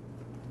game?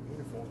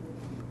 Uniform.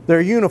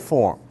 Their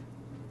uniform.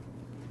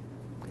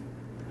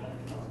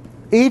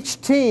 Each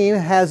team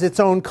has its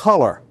own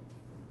color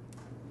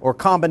or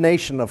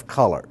combination of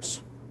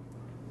colors.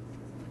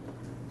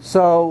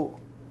 So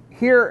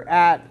here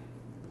at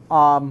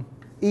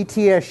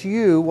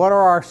ETSU, what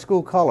are our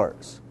school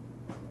colors?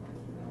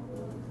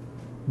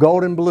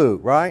 Gold and blue,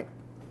 right?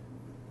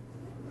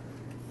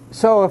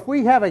 So if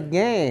we have a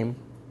game,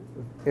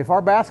 if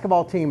our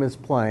basketball team is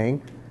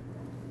playing,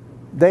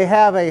 they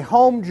have a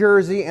home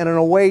jersey and an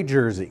away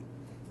jersey,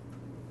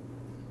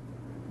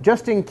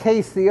 just in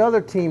case the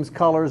other team's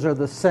colors are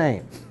the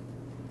same.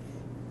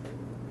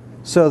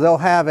 So they'll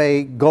have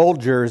a gold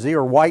jersey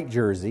or white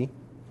jersey,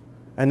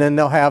 and then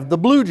they'll have the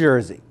blue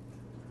jersey.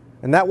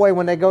 And that way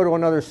when they go to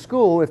another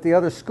school, if the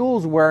other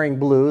school's wearing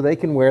blue, they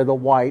can wear the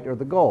white or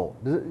the gold.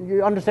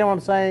 You understand what I'm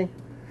saying?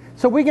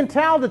 So we can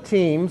tell the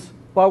teams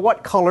By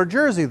what color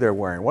jersey they're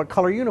wearing, what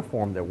color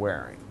uniform they're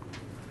wearing.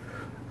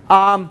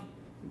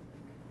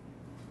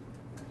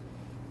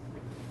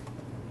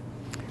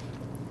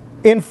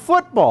 In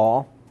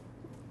football,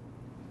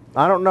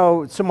 I don't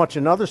know so much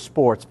in other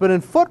sports, but in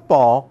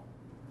football,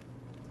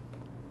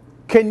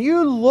 can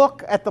you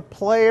look at the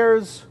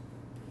players,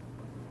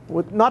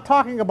 not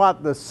talking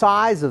about the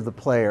size of the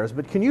players,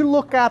 but can you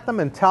look at them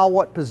and tell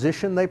what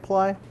position they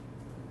play?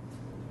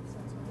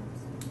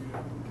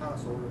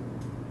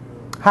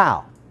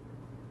 How?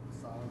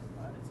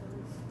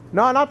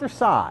 No, not their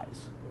size.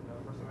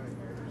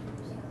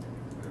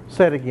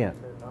 Say it again.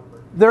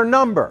 Their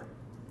number.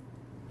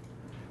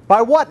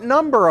 By what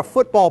number a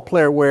football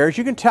player wears,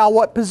 you can tell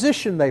what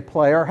position they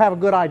play or have a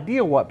good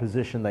idea what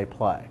position they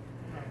play.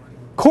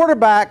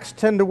 Quarterbacks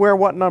tend to wear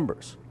what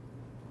numbers?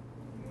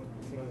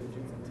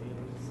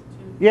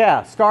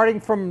 Yeah, starting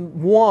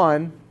from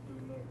 1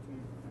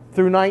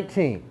 through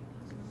 19.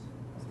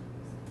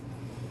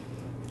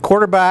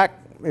 Quarterback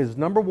is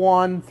number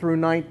 1 through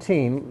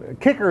 19.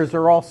 Kickers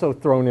are also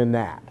thrown in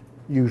that,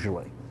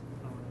 usually.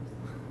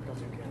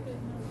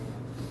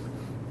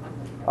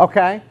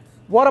 Okay.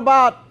 What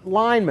about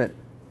linemen?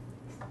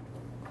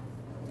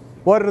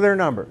 What are their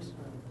numbers?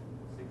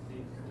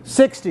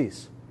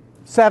 60s,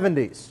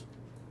 70s.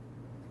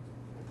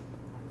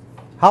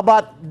 How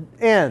about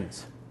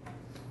ends?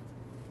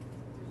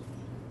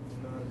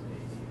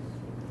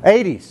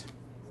 80s.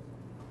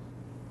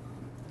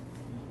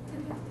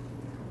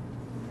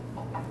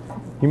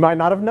 You might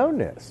not have known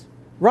this.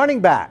 Running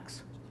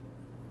backs.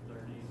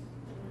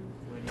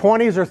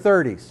 20s or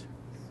 30s.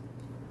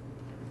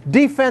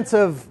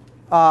 Defensive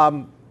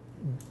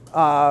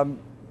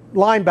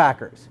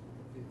linebackers.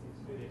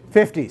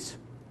 50s.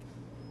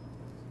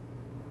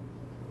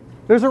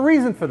 There's a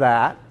reason for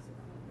that.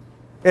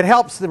 It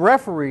helps the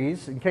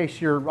referees in case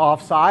you're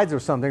offsides or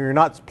something, or you're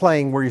not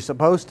playing where you're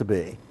supposed to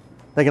be.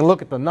 They can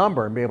look at the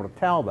number and be able to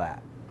tell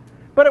that.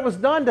 But it was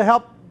done to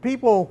help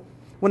people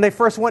when they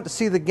first went to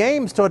see the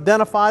games to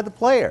identify the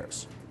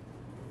players.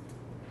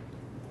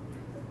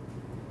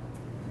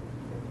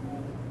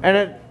 And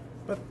it,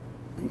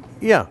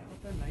 yeah.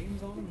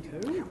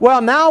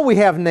 Well, now we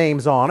have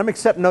names on them,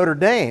 except Notre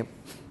Dame.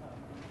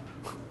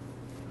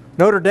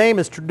 Notre Dame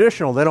is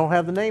traditional. They don't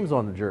have the names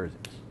on the jerseys.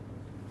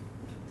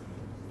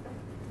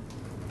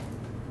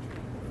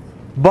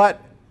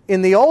 But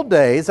in the old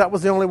days, that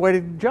was the only way to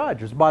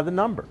judge, was by the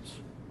numbers.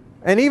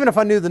 And even if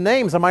I knew the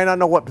names, I might not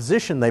know what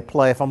position they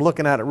play if I'm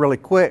looking at it really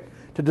quick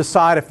to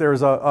decide if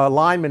there's a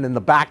lineman in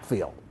the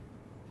backfield.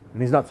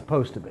 And he's not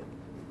supposed to be.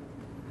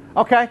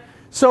 Okay,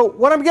 so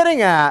what I'm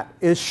getting at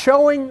is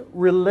showing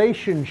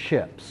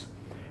relationships.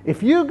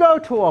 If you go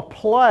to a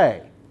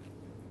play,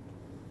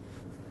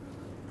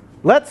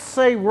 let's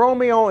say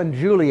Romeo and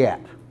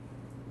Juliet.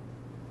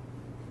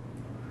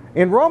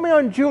 In Romeo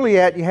and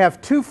Juliet, you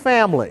have two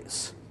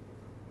families,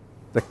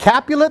 the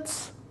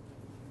Capulets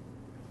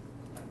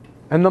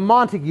and the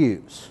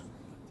Montagues,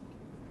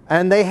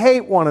 and they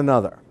hate one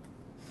another.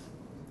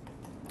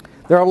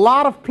 There are a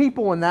lot of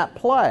people in that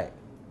play.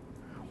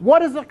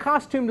 What is a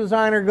costume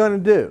designer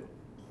going to do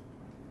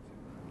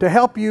to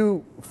help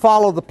you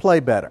follow the play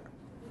better?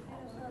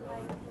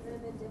 Like put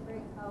them in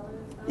different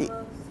colors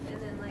almost,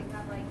 and then like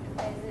have like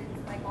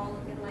peasants, like all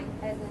looking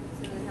like peasants,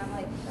 and then have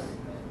like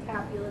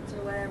Capulets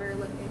or whatever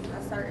looking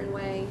a certain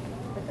way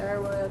that they're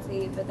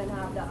royalty, but then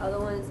have the other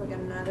ones looking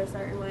another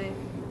certain way,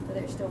 so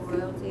they're still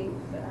royalty,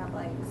 but have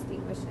like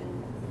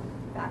distinguishing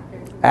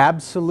factors.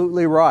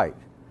 Absolutely right.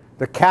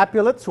 The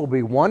Capulets will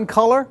be one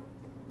color,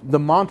 the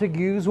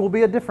Montagues will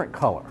be a different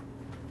color.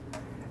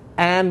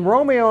 And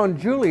Romeo and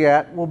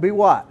Juliet will be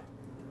what?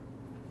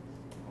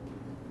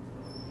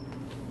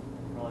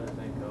 Probably the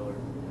same color.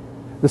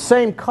 The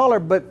same color,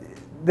 but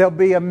there'll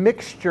be a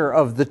mixture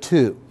of the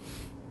two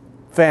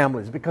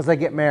families because they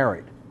get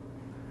married.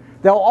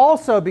 They'll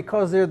also,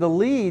 because they're the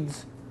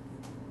leads,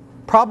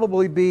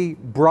 probably be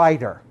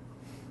brighter.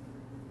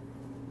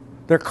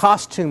 Their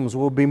costumes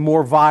will be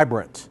more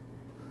vibrant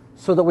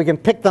so that we can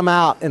pick them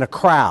out in a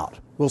crowd.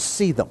 We'll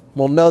see them.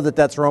 We'll know that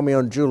that's Romeo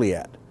and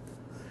Juliet.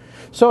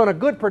 So in a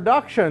good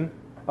production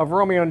of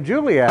Romeo and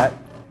Juliet,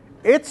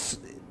 it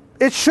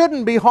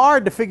shouldn't be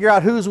hard to figure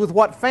out who's with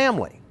what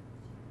family.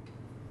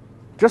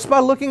 Just by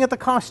looking at the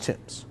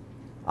costumes,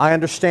 I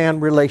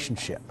understand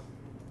relationship.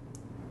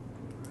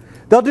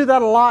 They'll do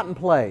that a lot in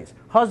plays.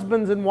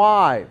 Husbands and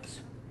wives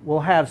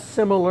will have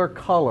similar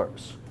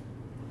colors.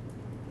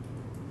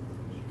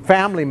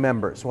 Family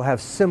members will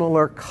have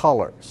similar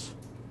colors.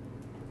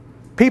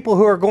 People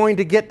who are going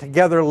to get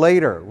together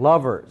later,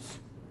 lovers,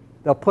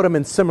 they'll put them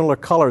in similar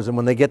colors, and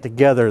when they get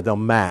together, they'll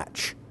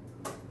match.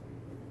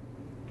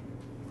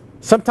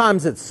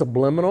 Sometimes it's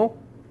subliminal.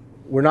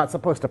 We're not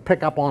supposed to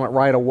pick up on it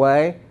right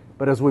away,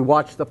 but as we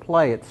watch the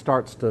play, it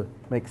starts to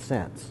make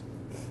sense.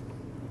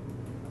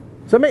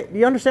 So, do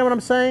you understand what I'm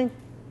saying?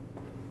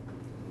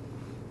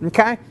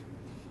 Okay?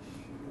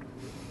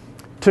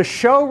 To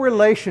show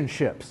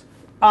relationships.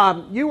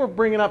 You were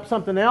bringing up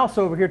something else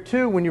over here,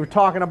 too, when you were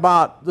talking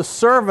about the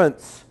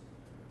servants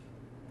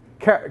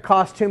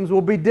costumes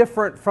will be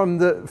different from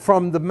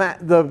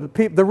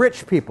the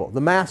rich people,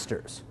 the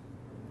masters.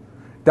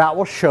 That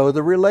will show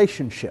the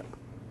relationship.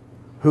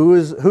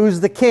 Who's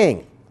the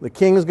king? The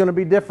king is going to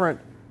be different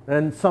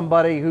than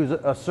somebody who's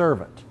a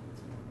servant.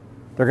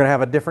 They're going to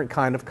have a different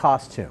kind of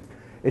costume.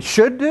 It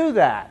should do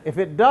that. If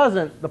it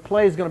doesn't, the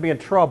play is going to be in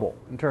trouble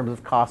in terms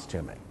of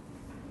costuming.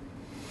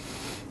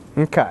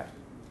 Okay.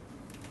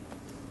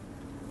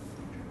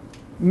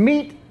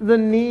 Meet the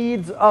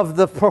needs of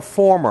the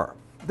performer.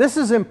 This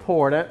is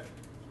important.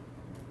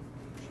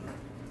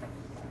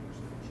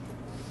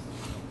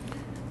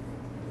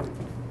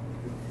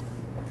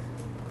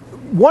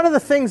 One of the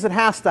things that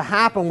has to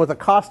happen with a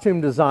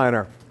costume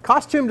designer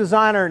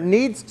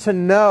needs to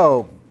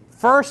know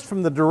first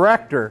from the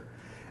director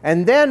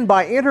and then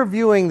by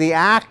interviewing the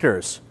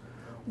actors,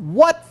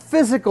 what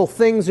physical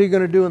things are you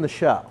going to do in the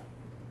show?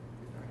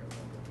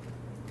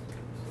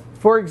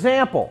 For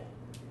example,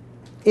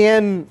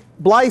 in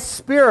Blythe's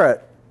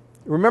Spirit,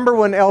 remember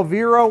when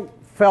Elvira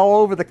fell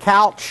over the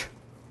couch?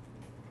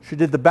 She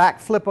did the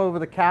backflip over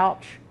the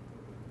couch.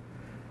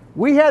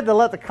 We had to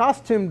let the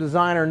costume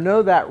designer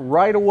know that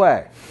right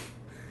away,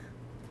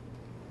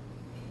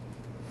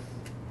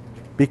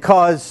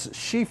 because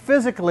she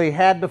physically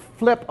had to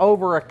flip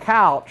over a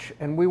couch,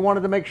 and we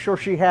wanted to make sure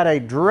she had a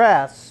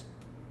dress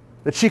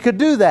that she could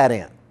do that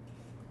in.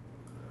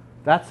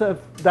 That's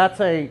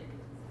a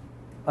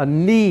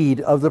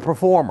need of the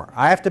performer.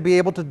 I have to be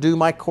able to do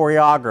my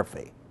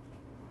choreography.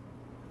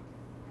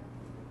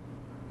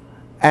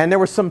 And there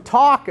was some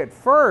talk at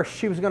first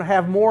she was going to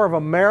have more of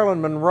a Marilyn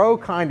Monroe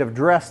kind of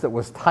dress that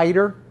was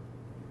tighter.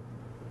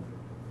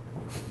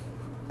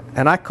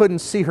 And I couldn't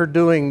see her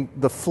doing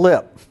the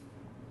flip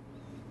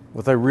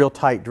with a real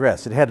tight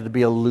dress. It had to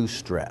be a loose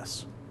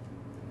dress.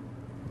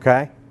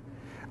 Okay?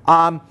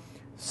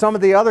 Some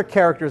of the other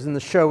characters in the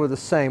show were the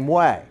same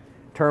way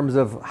in terms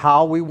of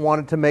how we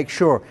wanted to make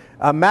sure.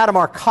 Madame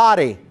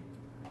Arcadi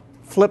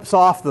flips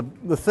off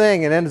the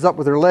thing and ends up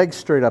with her legs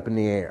straight up in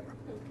the air.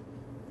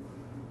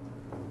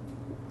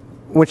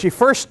 When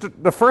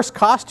the first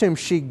costume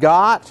she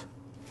got,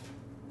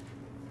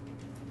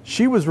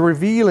 she was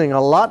revealing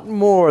a lot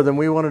more than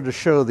we wanted to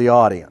show the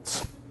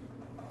audience.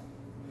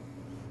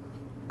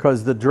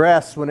 Because the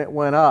dress, when it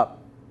went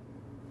up,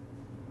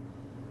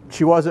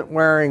 she wasn't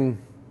wearing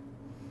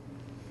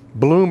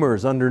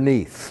bloomers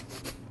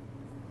underneath.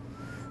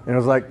 And it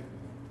was like,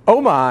 oh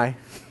my,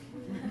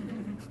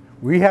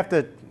 we have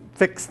to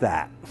fix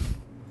that.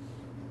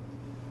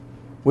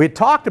 We had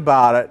talked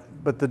about it,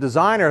 but the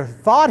designer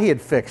thought he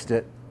had fixed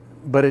it,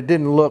 but it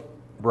didn't look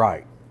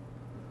right.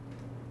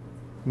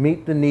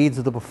 Meet the needs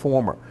of the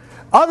performer.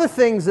 Other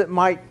things that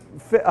might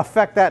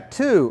affect that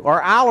too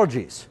are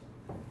allergies.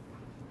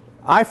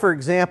 I, for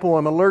example,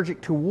 am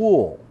allergic to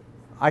wool.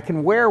 I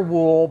can wear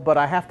wool, but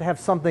I have to have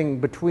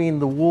something between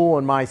the wool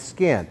and my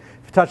skin.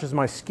 If it touches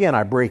my skin,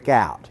 I break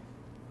out.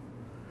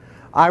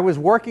 I was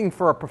working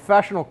for a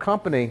professional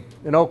company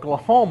in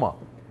Oklahoma.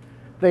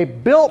 They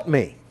built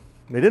me.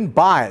 They didn't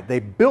buy it. They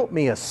built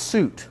me a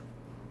suit,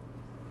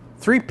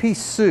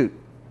 3-piece suit.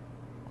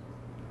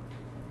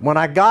 When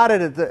I got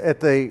it at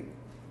the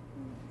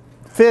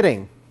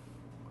fitting,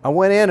 I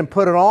went in and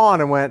put it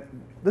on and went,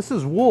 this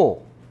is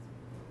wool.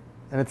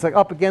 And it's like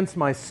up against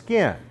my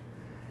skin.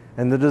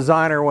 And the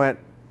designer went,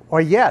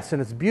 well, yes,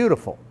 and it's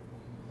beautiful.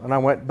 And I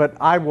went, but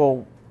I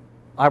will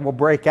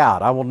break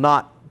out. I will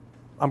not,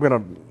 I'm going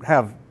to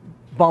have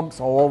bumps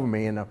all over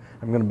me, and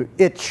I'm going to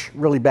itch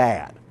really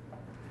bad.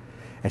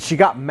 And she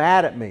got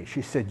mad at me.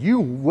 She said, you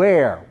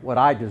wear what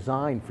I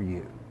designed for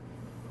you.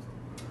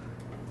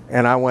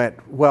 And I went,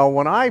 well,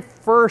 when I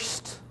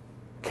first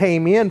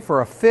came in for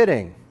a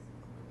fitting,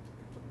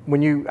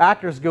 when you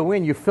actors go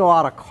in, you fill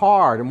out a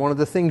card. And one of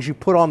the things you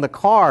put on the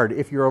card,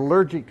 if you're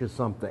allergic to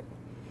something.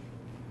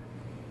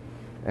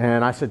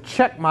 And I said,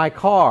 check my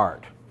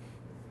card.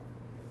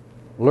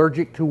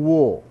 Allergic to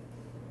wool.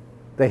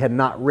 They had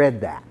not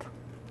read that.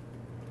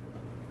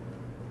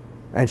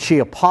 And she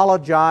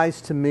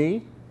apologized to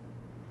me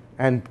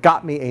and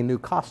got me a new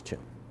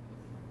costume.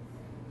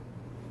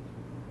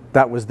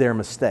 That was their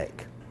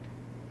mistake.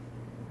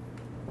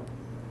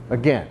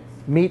 Again,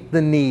 meet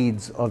the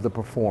needs of the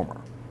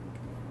performer.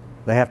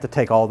 They have to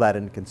take all that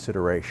into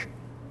consideration.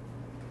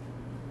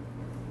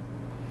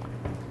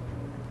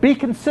 Be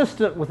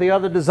consistent with the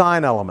other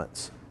design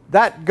elements.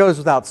 That goes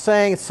without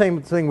saying. It's the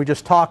same thing we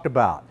just talked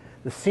about.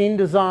 The scene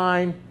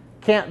design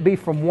can't be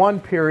from one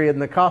period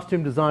and the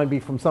costume design be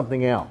from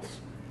something else.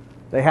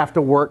 They have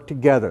to work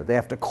together. They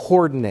have to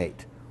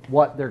coordinate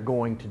what they're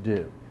going to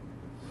do.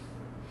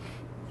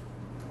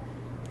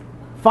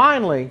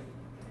 Finally,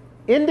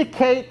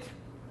 indicate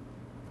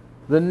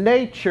the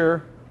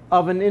nature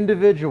of an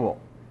individual.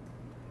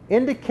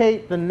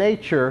 Indicate the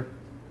nature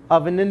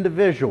of an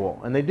individual.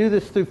 And they do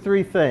this through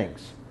 3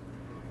 things.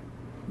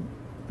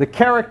 The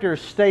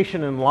character's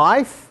station in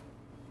life,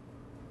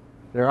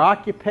 their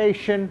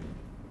occupation,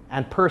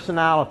 and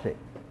personality.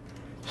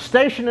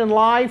 Station in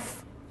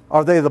life,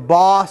 are they the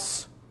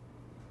boss,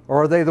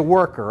 or are they the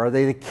worker? Are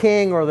they the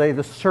king, or are they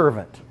the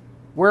servant?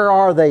 Where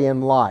are they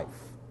in life?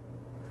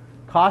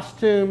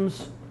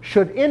 Costumes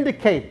should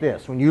indicate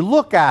this. When you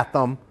look at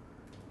them,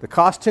 the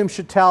costume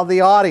should tell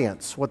the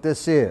audience what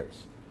this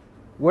is.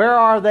 Where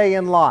are they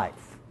in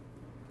life?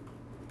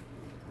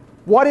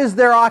 What is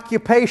their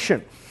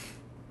occupation?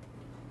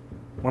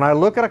 When I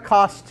look at a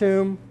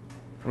costume,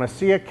 when I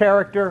see a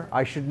character,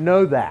 I should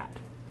know that.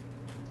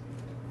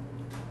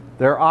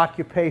 Their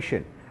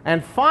occupation.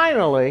 And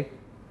finally,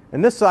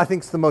 and this I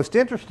think is the most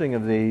interesting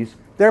of these,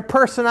 their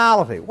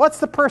personality. What's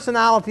the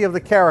personality of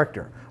the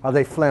character? Are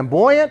they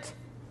flamboyant?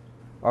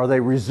 Are they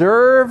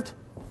reserved?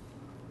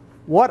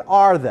 What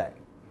are they?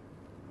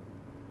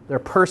 Their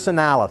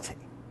personality.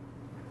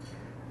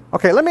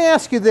 Okay, let me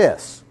ask you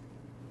this.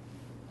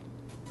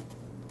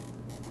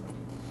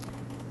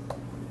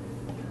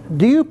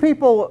 Do you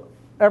people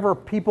ever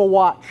people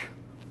watch?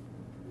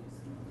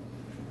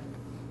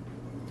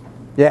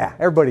 Yeah,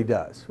 everybody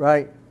does,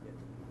 right?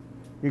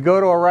 You go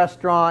to a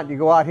restaurant, you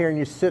go out here and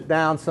you sit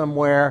down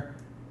somewhere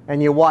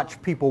and you watch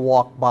people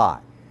walk by.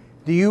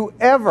 Do you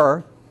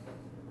ever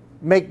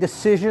make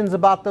decisions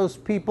about those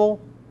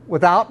people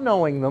without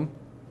knowing them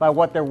by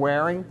what they're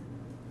wearing?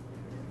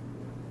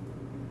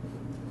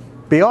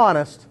 Be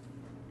honest.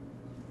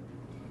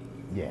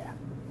 Yeah.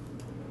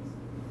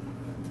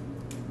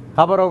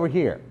 How about over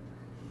here?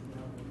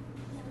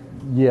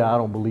 Yeah, I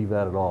don't believe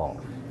that at all.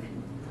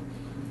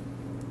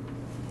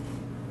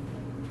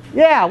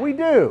 Yeah, we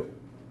do.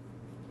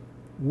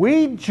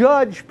 We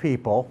judge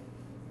people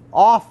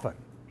often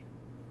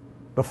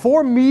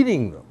before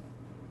meeting them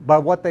by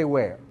what they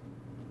wear.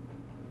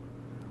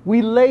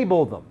 We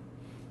label them.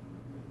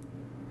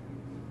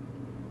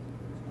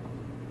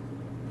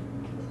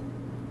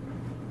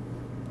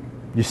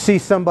 You see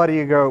somebody,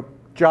 you go,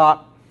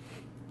 jock,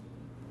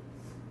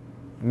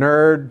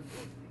 nerd,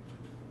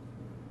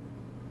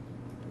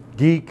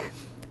 geek,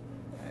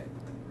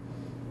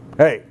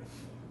 hey,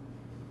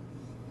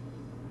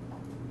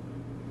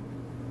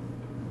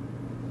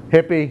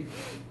 hippie,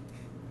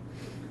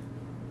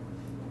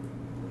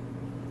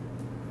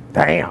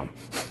 damn.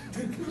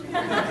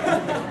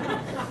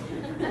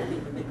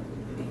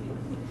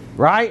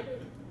 Right?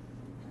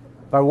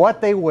 By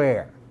what they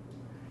wear.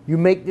 You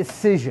make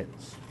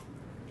decisions.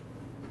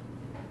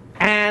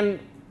 And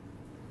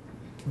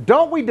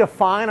don't we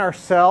define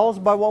ourselves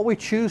by what we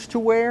choose to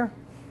wear?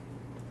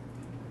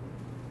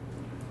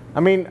 I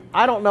mean,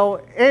 I don't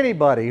know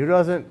anybody who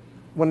doesn't,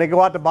 when they go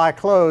out to buy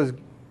clothes,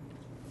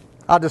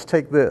 I'll just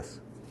take this.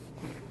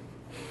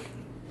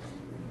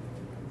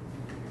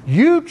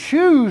 You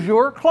choose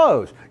your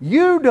clothes.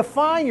 You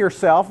define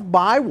yourself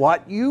by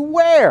what you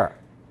wear.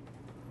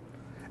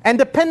 And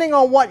depending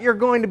on what you're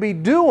going to be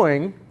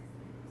doing,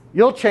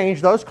 you'll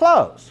change those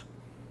clothes.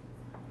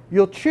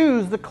 You'll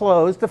choose the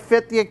clothes to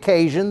fit the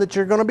occasion that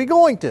you're going to be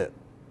going to.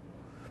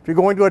 If you're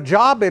going to a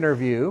job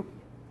interview,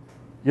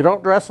 you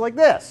don't dress like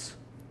this.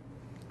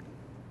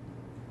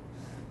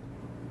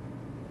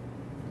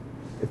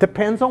 It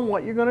depends on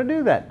what you're going to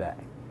do that day.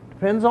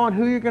 Depends on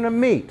who you're going to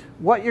meet,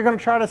 what you're going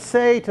to try to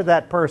say to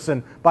that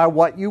person by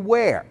what you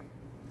wear.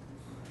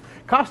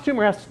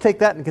 Costumer has to take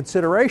that into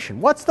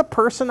consideration. What's the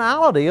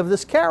personality of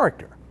this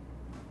character?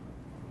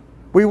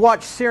 We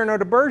watched Cyrano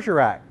de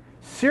Bergerac.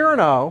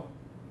 Cyrano,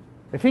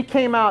 if he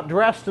came out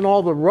dressed in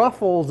all the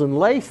ruffles and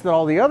lace that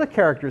all the other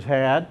characters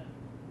had,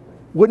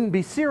 wouldn't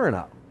be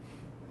Cyrano.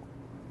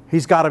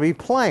 He's got to be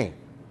plain.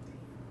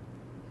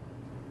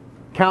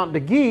 Count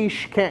de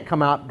Guiche can't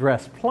come out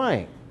dressed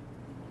plain.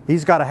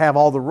 He's got to have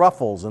all the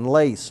ruffles and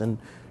lace and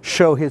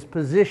show his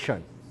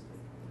position.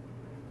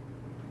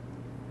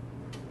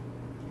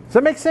 Does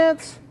that make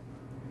sense?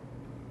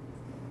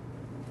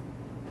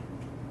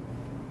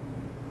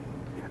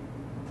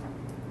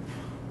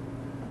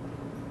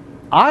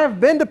 I have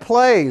been to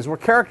plays where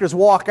characters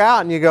walk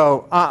out and you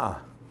go,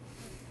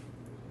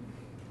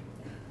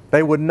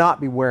 They would not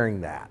be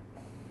wearing that.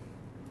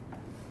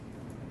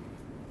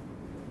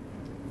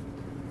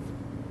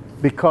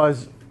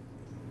 Because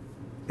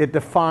it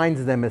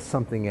defines them as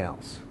something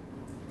else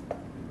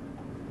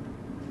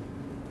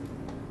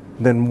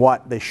than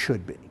what they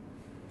should be.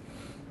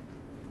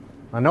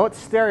 I know it's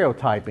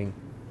stereotyping,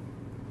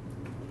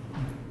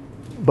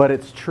 but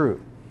it's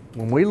true.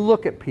 When we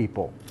look at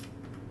people,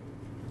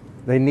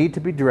 they need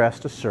to be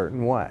dressed a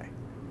certain way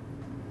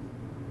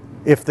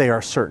if they are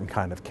a certain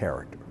kind of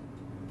character.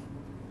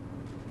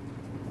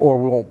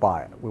 Or we won't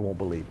buy it. We won't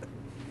believe it.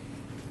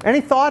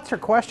 Any thoughts or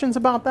questions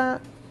about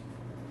that?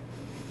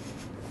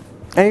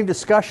 Any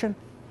discussion?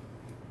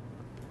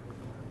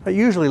 That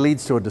usually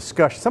leads to a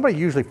discussion. Somebody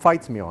usually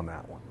fights me on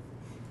that one.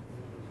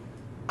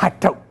 I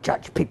don't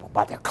judge people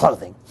by their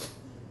clothing.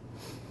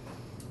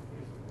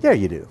 Yeah,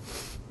 you do.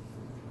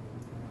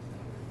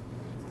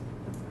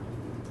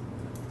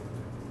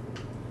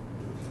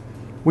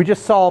 We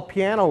just saw a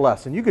piano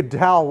lesson. You could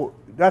tell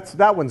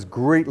that one's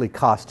greatly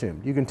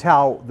costumed. You can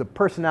tell the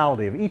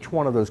personality of each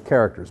one of those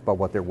characters by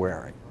what they're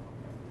wearing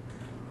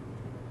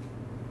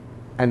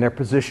and their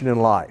position in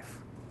life.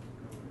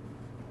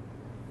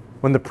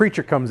 When the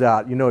preacher comes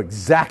out, you know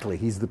exactly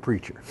he's the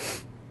preacher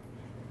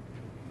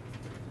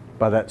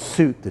by that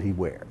suit that he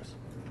wears.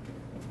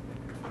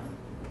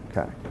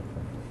 Okay.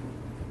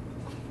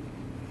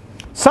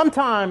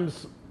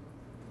 Sometimes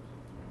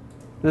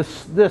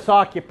this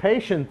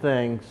occupation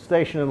thing,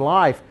 station in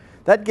life,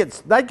 that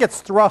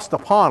gets thrust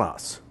upon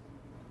us.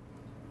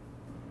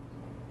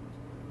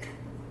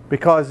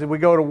 Because if we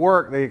go to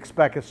work, they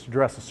expect us to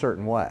dress a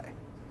certain way.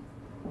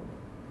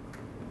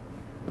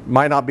 It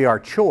might not be our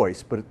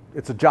choice, but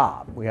it's a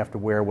job. We have to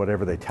wear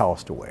whatever they tell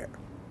us to wear.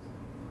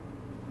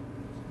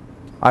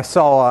 I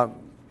saw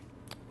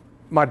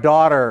my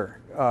daughter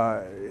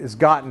has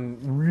gotten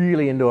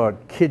really into a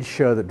kids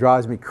show that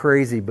drives me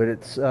crazy, but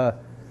it's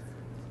about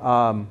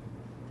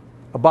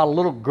a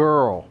little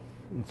girl.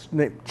 It's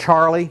named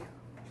Charlie.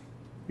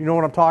 You know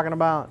what I'm talking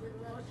about?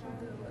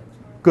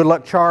 Good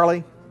Luck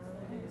Charlie.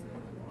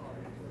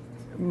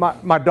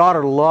 My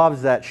daughter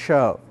loves that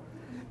show,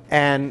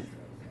 and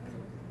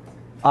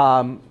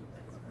I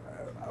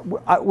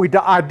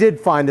did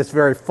find this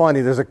very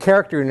funny. There's a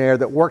character in there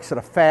that works at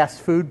a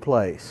fast food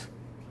place,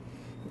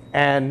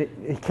 and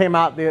he came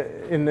out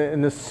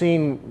in the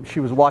scene she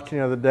was watching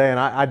the other day, and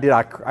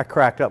I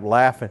cracked up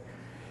laughing.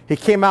 He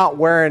came out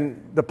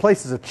wearing, the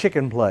place is a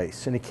chicken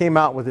place, and he came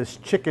out with his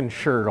chicken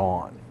shirt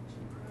on,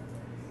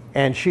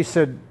 and she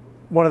said,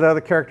 one of the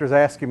other characters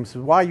asked him,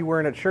 says, "Why are you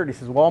wearing that shirt?" He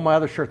says, "Well, all my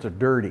other shirts are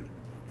dirty."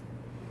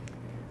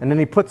 And then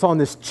he puts on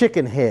this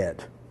chicken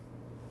head,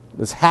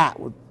 this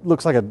hat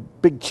looks like a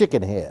big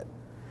chicken head.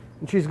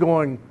 And she's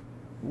going,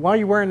 "Why are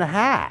you wearing the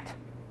hat?"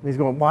 And he's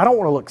going, "Well, I don't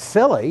want to look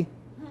silly."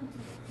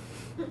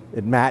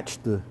 It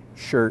matched the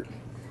shirt.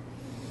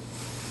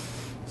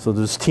 So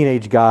there's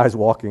teenage guys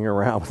walking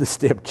around with a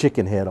stiff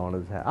chicken head on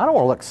his hat. I don't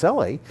want to look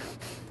silly.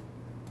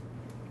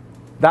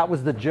 That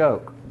was the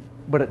joke,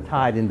 but it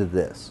tied into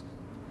this.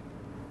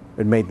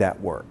 It made that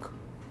work.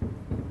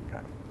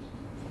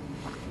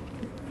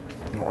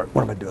 All right,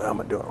 what am I doing? I'm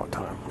doing it on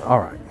time. All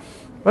right.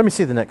 Let me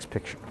see the next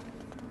picture.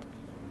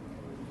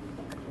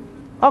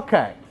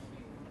 Okay.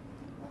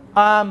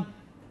 One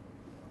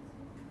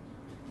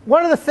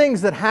of the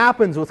things that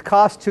happens with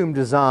costume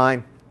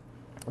design,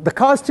 the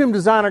costume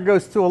designer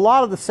goes through a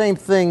lot of the same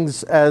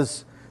things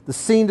as the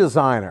scene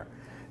designer.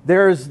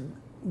 There's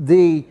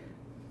the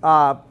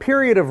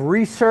period of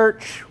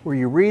research where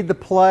you read the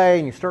play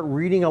and you start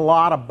reading a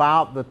lot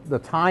about the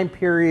time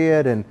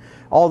period and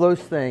all those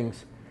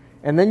things.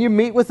 And then you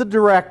meet with the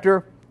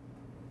director,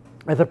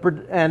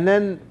 and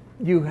then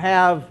you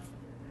have,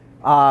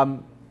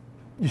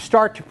 you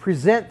start to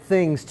present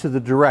things to the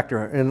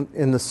director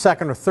in the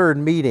second or third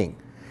meeting.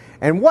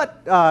 And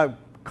what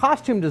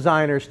costume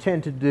designers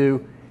tend to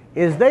do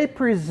is they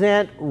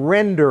present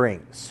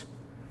renderings.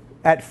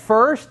 At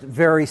first,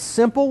 very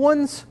simple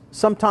ones,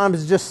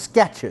 sometimes just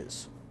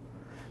sketches.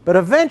 But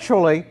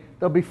eventually,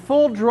 there'll be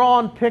full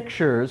drawn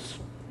pictures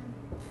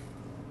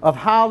of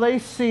how they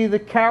see the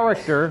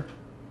character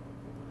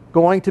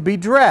going to be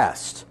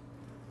dressed.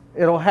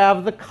 It'll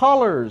have the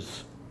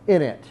colors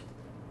in it,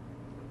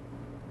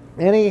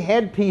 any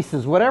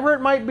headpieces, whatever it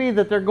might be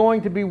that they're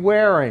going to be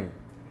wearing.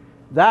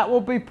 That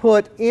will be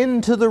put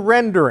into the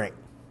rendering.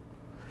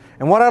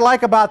 And what I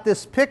like about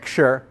this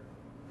picture,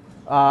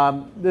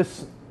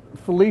 this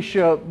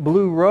Felicia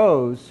Blue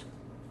Rose,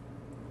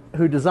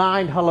 who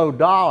designed Hello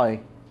Dolly,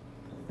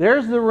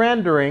 there's the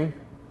rendering,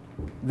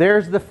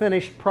 there's the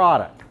finished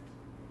product.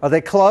 Are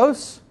they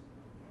close?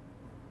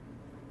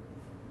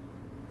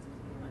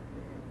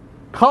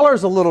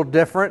 Color's a little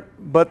different,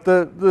 but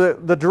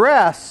the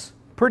dress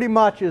pretty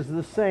much is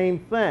the same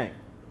thing.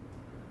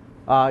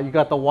 You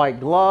got the white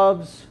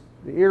gloves,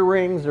 the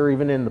earrings are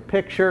even in the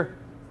picture,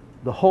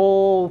 the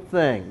whole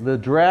thing, the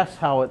dress,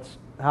 how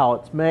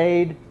it's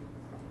made,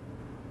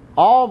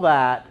 all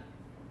that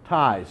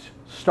ties.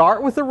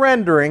 Start with the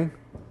rendering.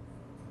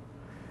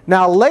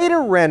 Now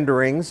later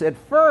renderings, at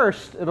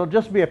first it'll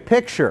just be a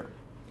picture.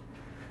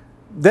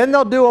 Then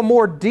they'll do a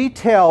more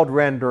detailed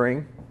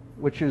rendering,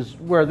 which is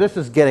where this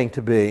is getting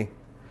to be.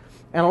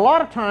 And a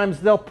lot of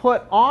times they'll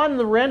put on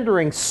the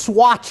rendering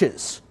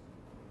swatches.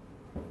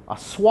 A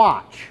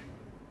swatch.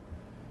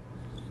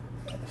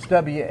 It's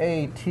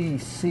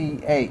W-A-T-C-H.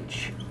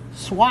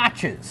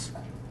 Swatches.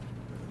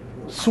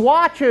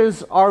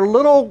 Swatches are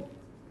little,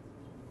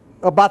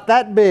 about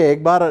that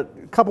big, about a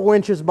couple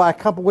inches by a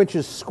couple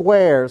inches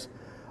squares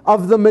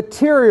of the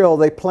material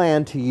they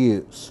plan to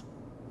use.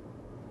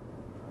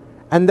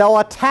 And they'll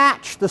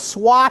attach the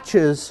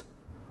swatches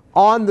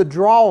on the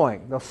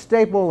drawing. They'll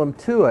staple them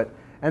to it.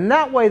 And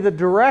that way the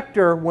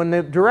director, when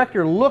the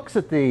director looks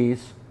at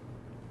these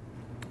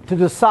to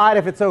decide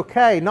if it's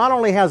okay, not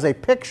only has a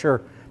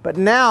picture, but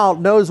now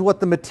knows what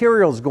the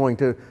material is going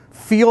to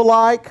feel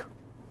like,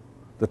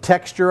 the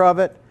texture of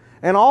it,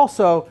 and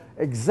also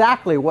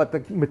exactly what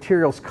the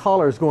material's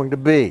color is going to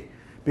be.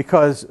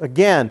 Because,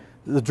 again,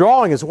 the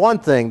drawing is one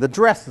thing, the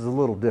dress is a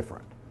little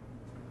different.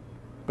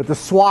 But the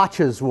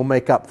swatches will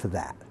make up for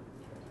that.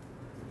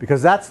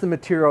 Because that's the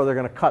material they're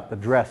going to cut the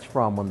dress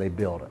from when they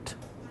build it.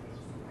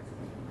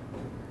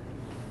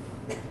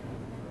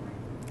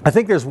 I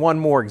think there's one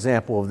more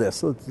example of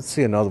this. Let's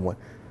see another one.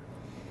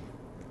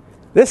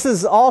 This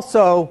is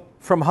also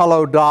from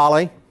Hello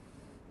Dolly.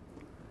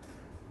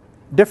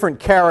 Different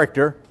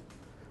character.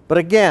 But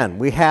again,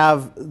 we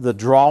have the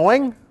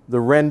drawing, the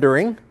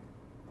rendering.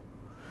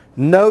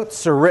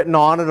 Notes are written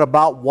on it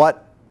about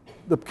what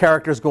the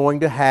character is going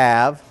to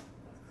have,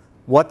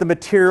 what the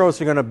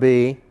materials are going to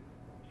be,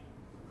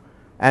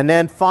 and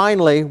then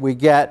finally we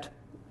get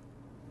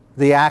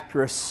the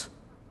actress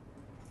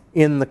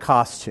in the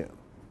costume.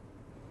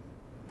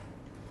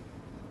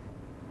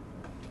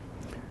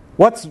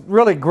 What's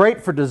really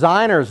great for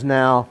designers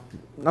now,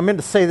 I meant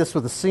to say this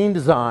with the scene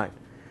design,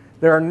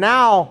 there are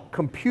now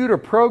computer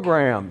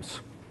programs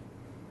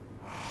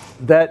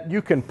that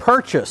you can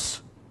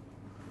purchase,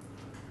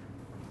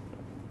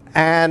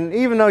 and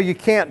even though you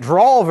can't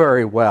draw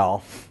very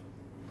well,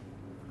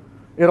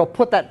 it'll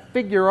put that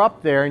figure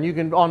up there and you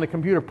can, on the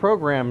computer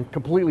program,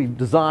 completely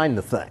design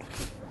the thing,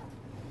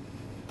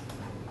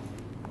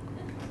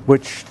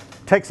 which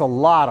takes a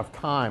lot of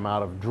time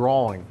out of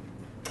drawing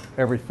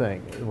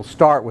everything. It will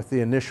start with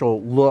the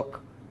initial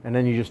look and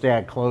then you just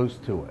add clothes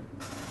to it.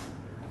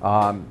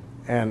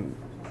 And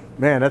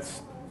man,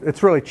 it's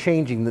really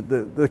changing.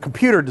 The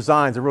computer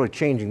designs are really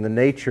changing the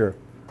nature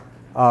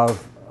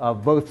of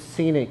both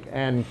scenic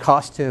and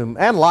costume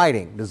and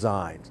lighting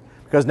designs,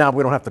 because now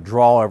we don't have to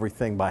draw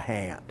everything by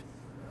hand.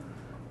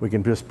 We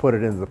can just put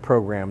it into the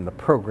program and the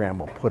program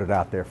will put it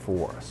out there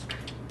for us.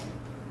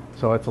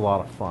 So it's a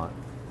lot of fun.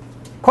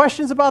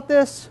 Questions about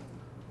this?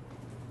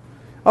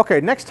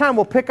 Okay, next time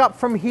we'll pick up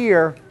from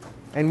here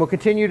and we'll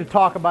continue to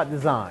talk about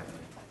design.